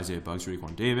Williams, Isaiah Buggs,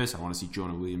 Raekwon Davis. I want to see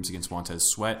Jonah Williams against Montez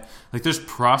Sweat. Like there's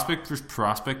prospect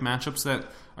matchups that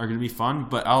are going to be fun,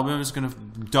 but Alabama's going to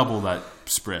double that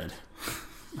spread.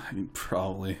 I mean,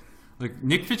 probably. Like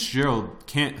Nick Fitzgerald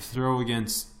can't throw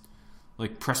against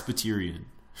like Presbyterian.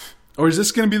 Or is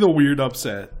this going to be the weird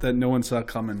upset that no one saw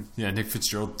coming? Yeah, Nick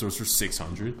Fitzgerald throws for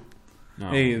 600.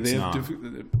 No, hey, they have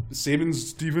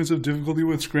Saban's defensive difficulty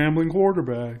with scrambling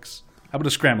quarterbacks. How about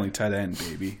a scrambling tight end,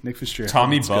 baby? Nick Fitzgerald.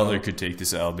 Tommy Butler could take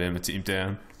this Alabama team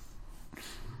down.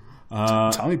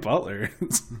 Tommy Butler.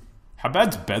 How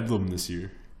bad's Bedlam this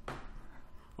year?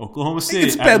 Oklahoma State.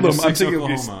 It's Bedlam. I'm taking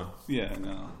Oklahoma. Yeah,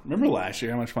 no. Remember last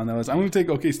year how much fun that was? I'm going to take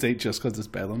OK State just because it's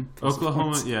Bedlam.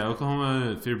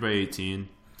 Oklahoma favored by 18.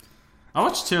 I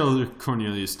watched Taylor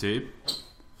Cornelius tape.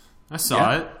 I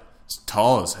saw it. He's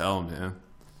tall as hell, man.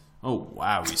 Oh,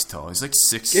 wow, he's tall. He's like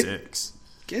 6'6".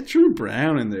 Get Drew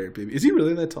Brown in there, baby. Is he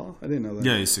really that tall? I didn't know that.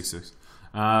 Yeah, he's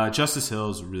 6'6". Justice Hill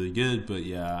is really good, but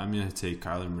yeah, I'm going to take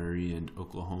Kyler Murray and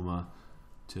Oklahoma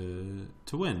to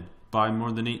win by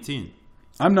more than 18.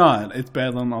 I'm not. It's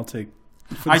Bedlam. I'll take.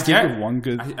 I get one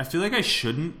good. I feel like I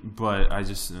shouldn't, but I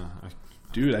just.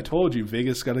 Dude, I told you,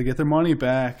 Vegas got to get their money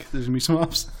back. There's gonna be some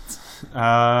upsets.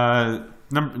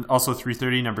 Also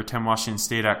 3:30, number 10 Washington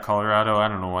State at Colorado. I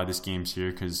don't know why this game's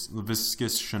here because Laviska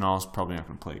Shenault's probably not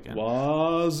going to play again.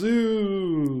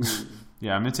 Wazoo.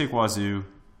 Yeah, I'm going to take Wazoo.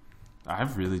 I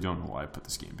really don't know why I put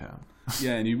this game down.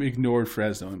 Yeah, and you ignored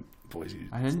Fresno and Boise.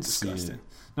 I didn't see it.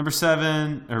 Number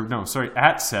 7,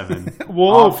 at 7.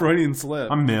 Whoa, Freudian slip.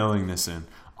 I'm mailing this in.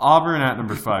 Auburn at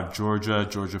number 5, Georgia.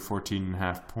 Georgia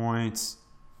 14.5 points.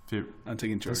 I'm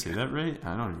taking Georgia. Did I say that right?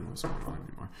 I don't even know what's going on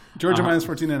anymore. Georgia minus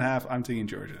 14.5. I'm taking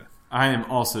Georgia. I am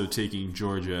also taking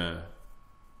Georgia.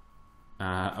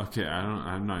 Okay,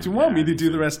 I'm not. Do you want me to do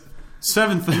the rest?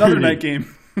 7:30. Another night game.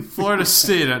 Florida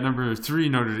State at number 3,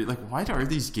 Notre Dame. Like, why are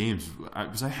these games?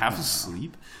 Was I half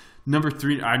asleep? Number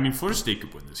 3. I mean, Florida State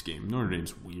could win this game. Notre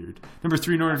Dame's weird. Number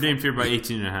 3, Notre Dame favored by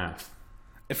 18.5.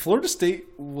 If Florida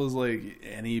State was like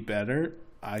any better,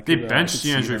 they benched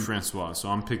DeAndre Francois, so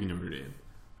I'm picking Notre Dame.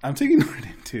 I'm taking Notre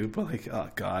Dame too, but like, oh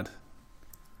god,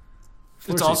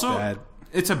 Florida State's bad.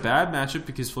 It's a bad matchup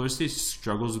because Florida State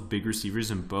struggles with big receivers,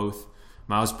 and both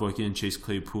Miles Boykin and Chase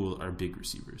Claypool are big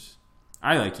receivers.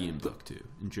 I like Ian Book too,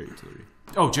 and Jerry Tillery.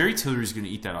 Oh, Jerry Tillery is going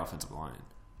to eat that offensive line.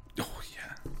 Oh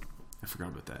yeah, I forgot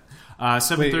about that.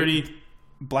 7:30.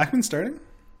 Blackman starting?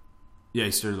 Yeah,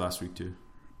 he started last week too.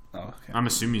 Oh, okay. I'm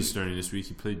assuming he's starting this week.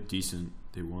 He played decent.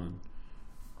 They won.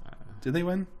 Did they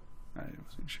win? I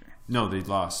wasn't sure. No, they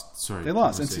lost. Sorry. They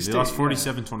lost. NC State. They lost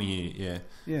 47-28, yeah.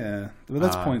 Yeah, but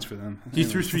that's points for them. He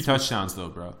threw 3 touchdowns, though,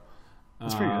 bro.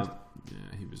 That's pretty good.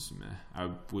 Yeah, he was meh. I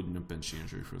wouldn't have benched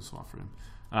Andrew for the swap for him.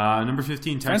 Number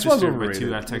 15, Texas favored by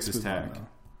 2 at Texas Tech.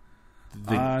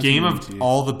 The game of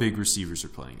all the big receivers are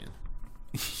playing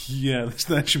in. Yeah,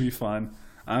 that should be fun.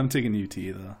 I'm taking UT,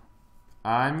 though.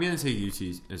 I'm going to take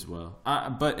UT as well.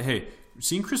 But, hey,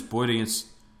 seeing Chris Boyd against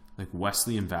like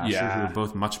Wesley and Vasher, who are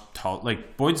both much tall.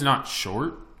 Like, Boyd's not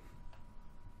short,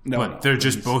 but they're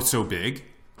just both so big.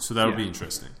 So that would be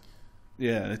interesting.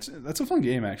 Yeah, that's a fun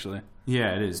game, actually.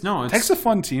 Yeah, it is. No, Tech's a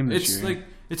fun team this year.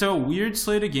 It's a weird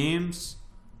slate of games,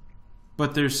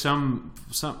 But there's some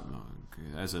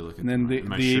as I look at And then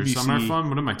am I the sure some are ABC fun?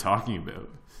 What am I talking about?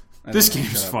 I This don't know,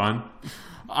 game's shut up. fun.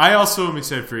 I also am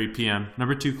excited for 8 p.m.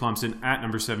 Number 2 Clemson at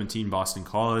number 17 Boston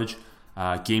College.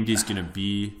 Game day is going to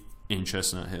be in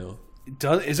Chestnut Hill.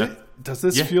 Does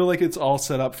this Yeah. feel like it's all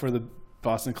set up for the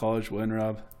Boston College win,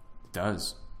 Rob? It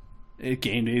does.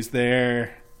 Game day's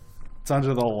there. It's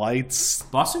under the lights.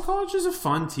 Boston College is a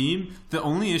fun team. The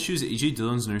only issue is AJ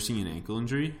Dillon's nursing an ankle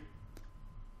injury.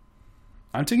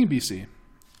 I'm taking BC.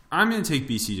 I'm going to take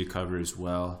BC to cover as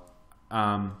well.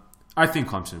 I think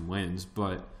Clemson wins,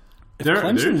 but If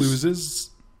Clemson loses,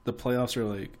 the playoffs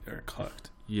are cooked.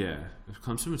 Yeah, if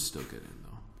Clemson would still get in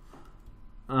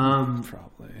though.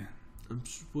 Probably.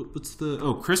 What's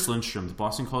the Chris Lindstrom, the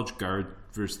Boston College guard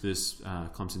versus this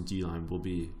Clemson D line will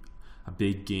be a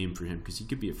big game for him because he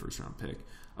could be a first round pick.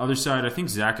 Other side, I think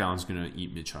Zach Allen's going to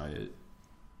eat Mitch Hyatt.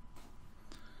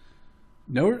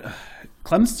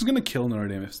 Clemson's going to kill Notre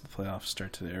Dame if the playoffs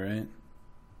start today, right?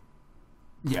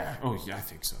 Yeah. Oh yeah, I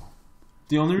think so.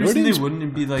 The only reason they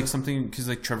wouldn't be like something because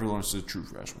like Trevor Lawrence is a true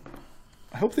freshman.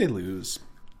 I hope they lose.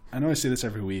 I know I say this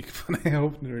every week, but I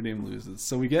hope Notre Dame loses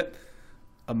so we get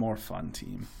a more fun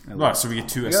team. What? So we get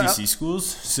 2 SEC schools?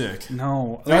 Sick.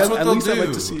 No, That's what at they'll least do. I'd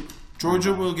like to see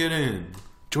Georgia will get in.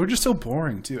 Georgia's so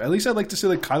boring too. At least I'd like to see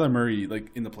like Kyler Murray like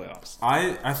in the playoffs.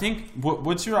 I think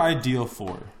what's your ideal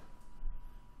for?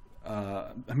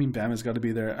 I mean, Bama's got to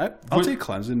be there. I'll take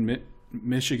Clemson,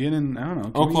 Michigan, and I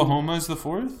don't know. Oklahoma is the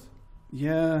 4th?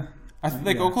 Yeah. I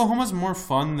think Oklahoma's more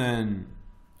fun than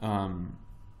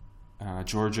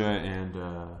Georgia and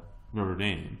Notre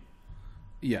Dame.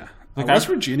 Yeah. Like West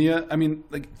Virginia, I mean,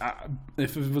 like,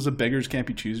 if it was a beggars can't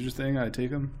be choosers thing, I'd take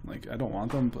them. Like, I don't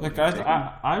want them, but Like I'd take them.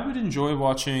 I would enjoy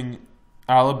watching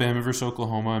Alabama versus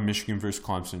Oklahoma and Michigan versus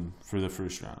Clemson for the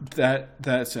first round.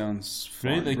 That sounds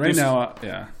fun. Right? Like right this- now,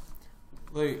 yeah.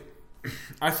 Like,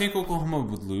 I think Oklahoma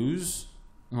would lose.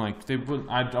 Like they would.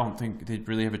 I don't think they'd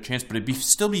really have a chance, but it'd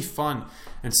still be fun.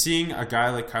 And seeing a guy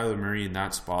like Kyler Murray in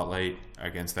that spotlight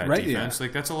against that defense,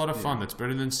 like that's a lot of fun. That's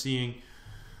better than seeing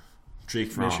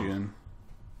Jake Fromm. Michigan.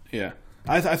 Yeah.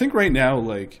 I think right now,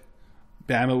 like,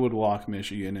 Bama would walk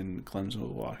Michigan and Clemson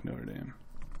would walk Notre Dame.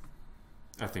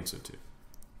 I think so too.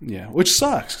 Yeah, which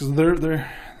sucks because they're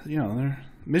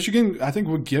Michigan. I think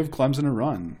would give Clemson a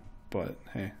run, but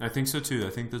hey, I think so too. I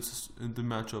think that's the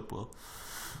matchup well.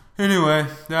 Anyway,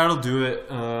 that'll do it.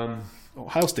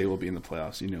 Ohio State will be in the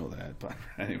playoffs. You know that, but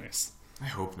anyways, I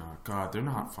hope not. God, they're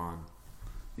not fun.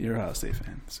 you're an Ohio State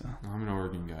fan, so I'm an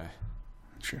Oregon guy.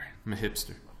 sure. I'm a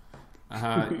hipster.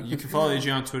 You can follow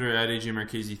AJ on Twitter at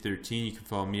AJMarchese13. You can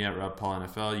follow me at Rob Paul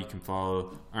NFL. You can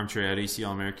follow Armchair at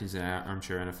ACL Americans and at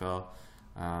Armchair NFL.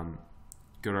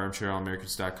 Go to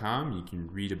armchairallamericans.com. You can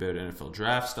read about NFL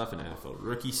draft stuff and NFL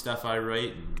rookie stuff I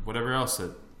write and whatever else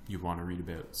that you want to read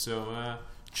about. So,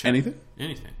 Anything?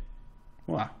 Anything.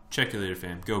 Wow. Check you later,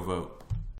 fam. Go vote.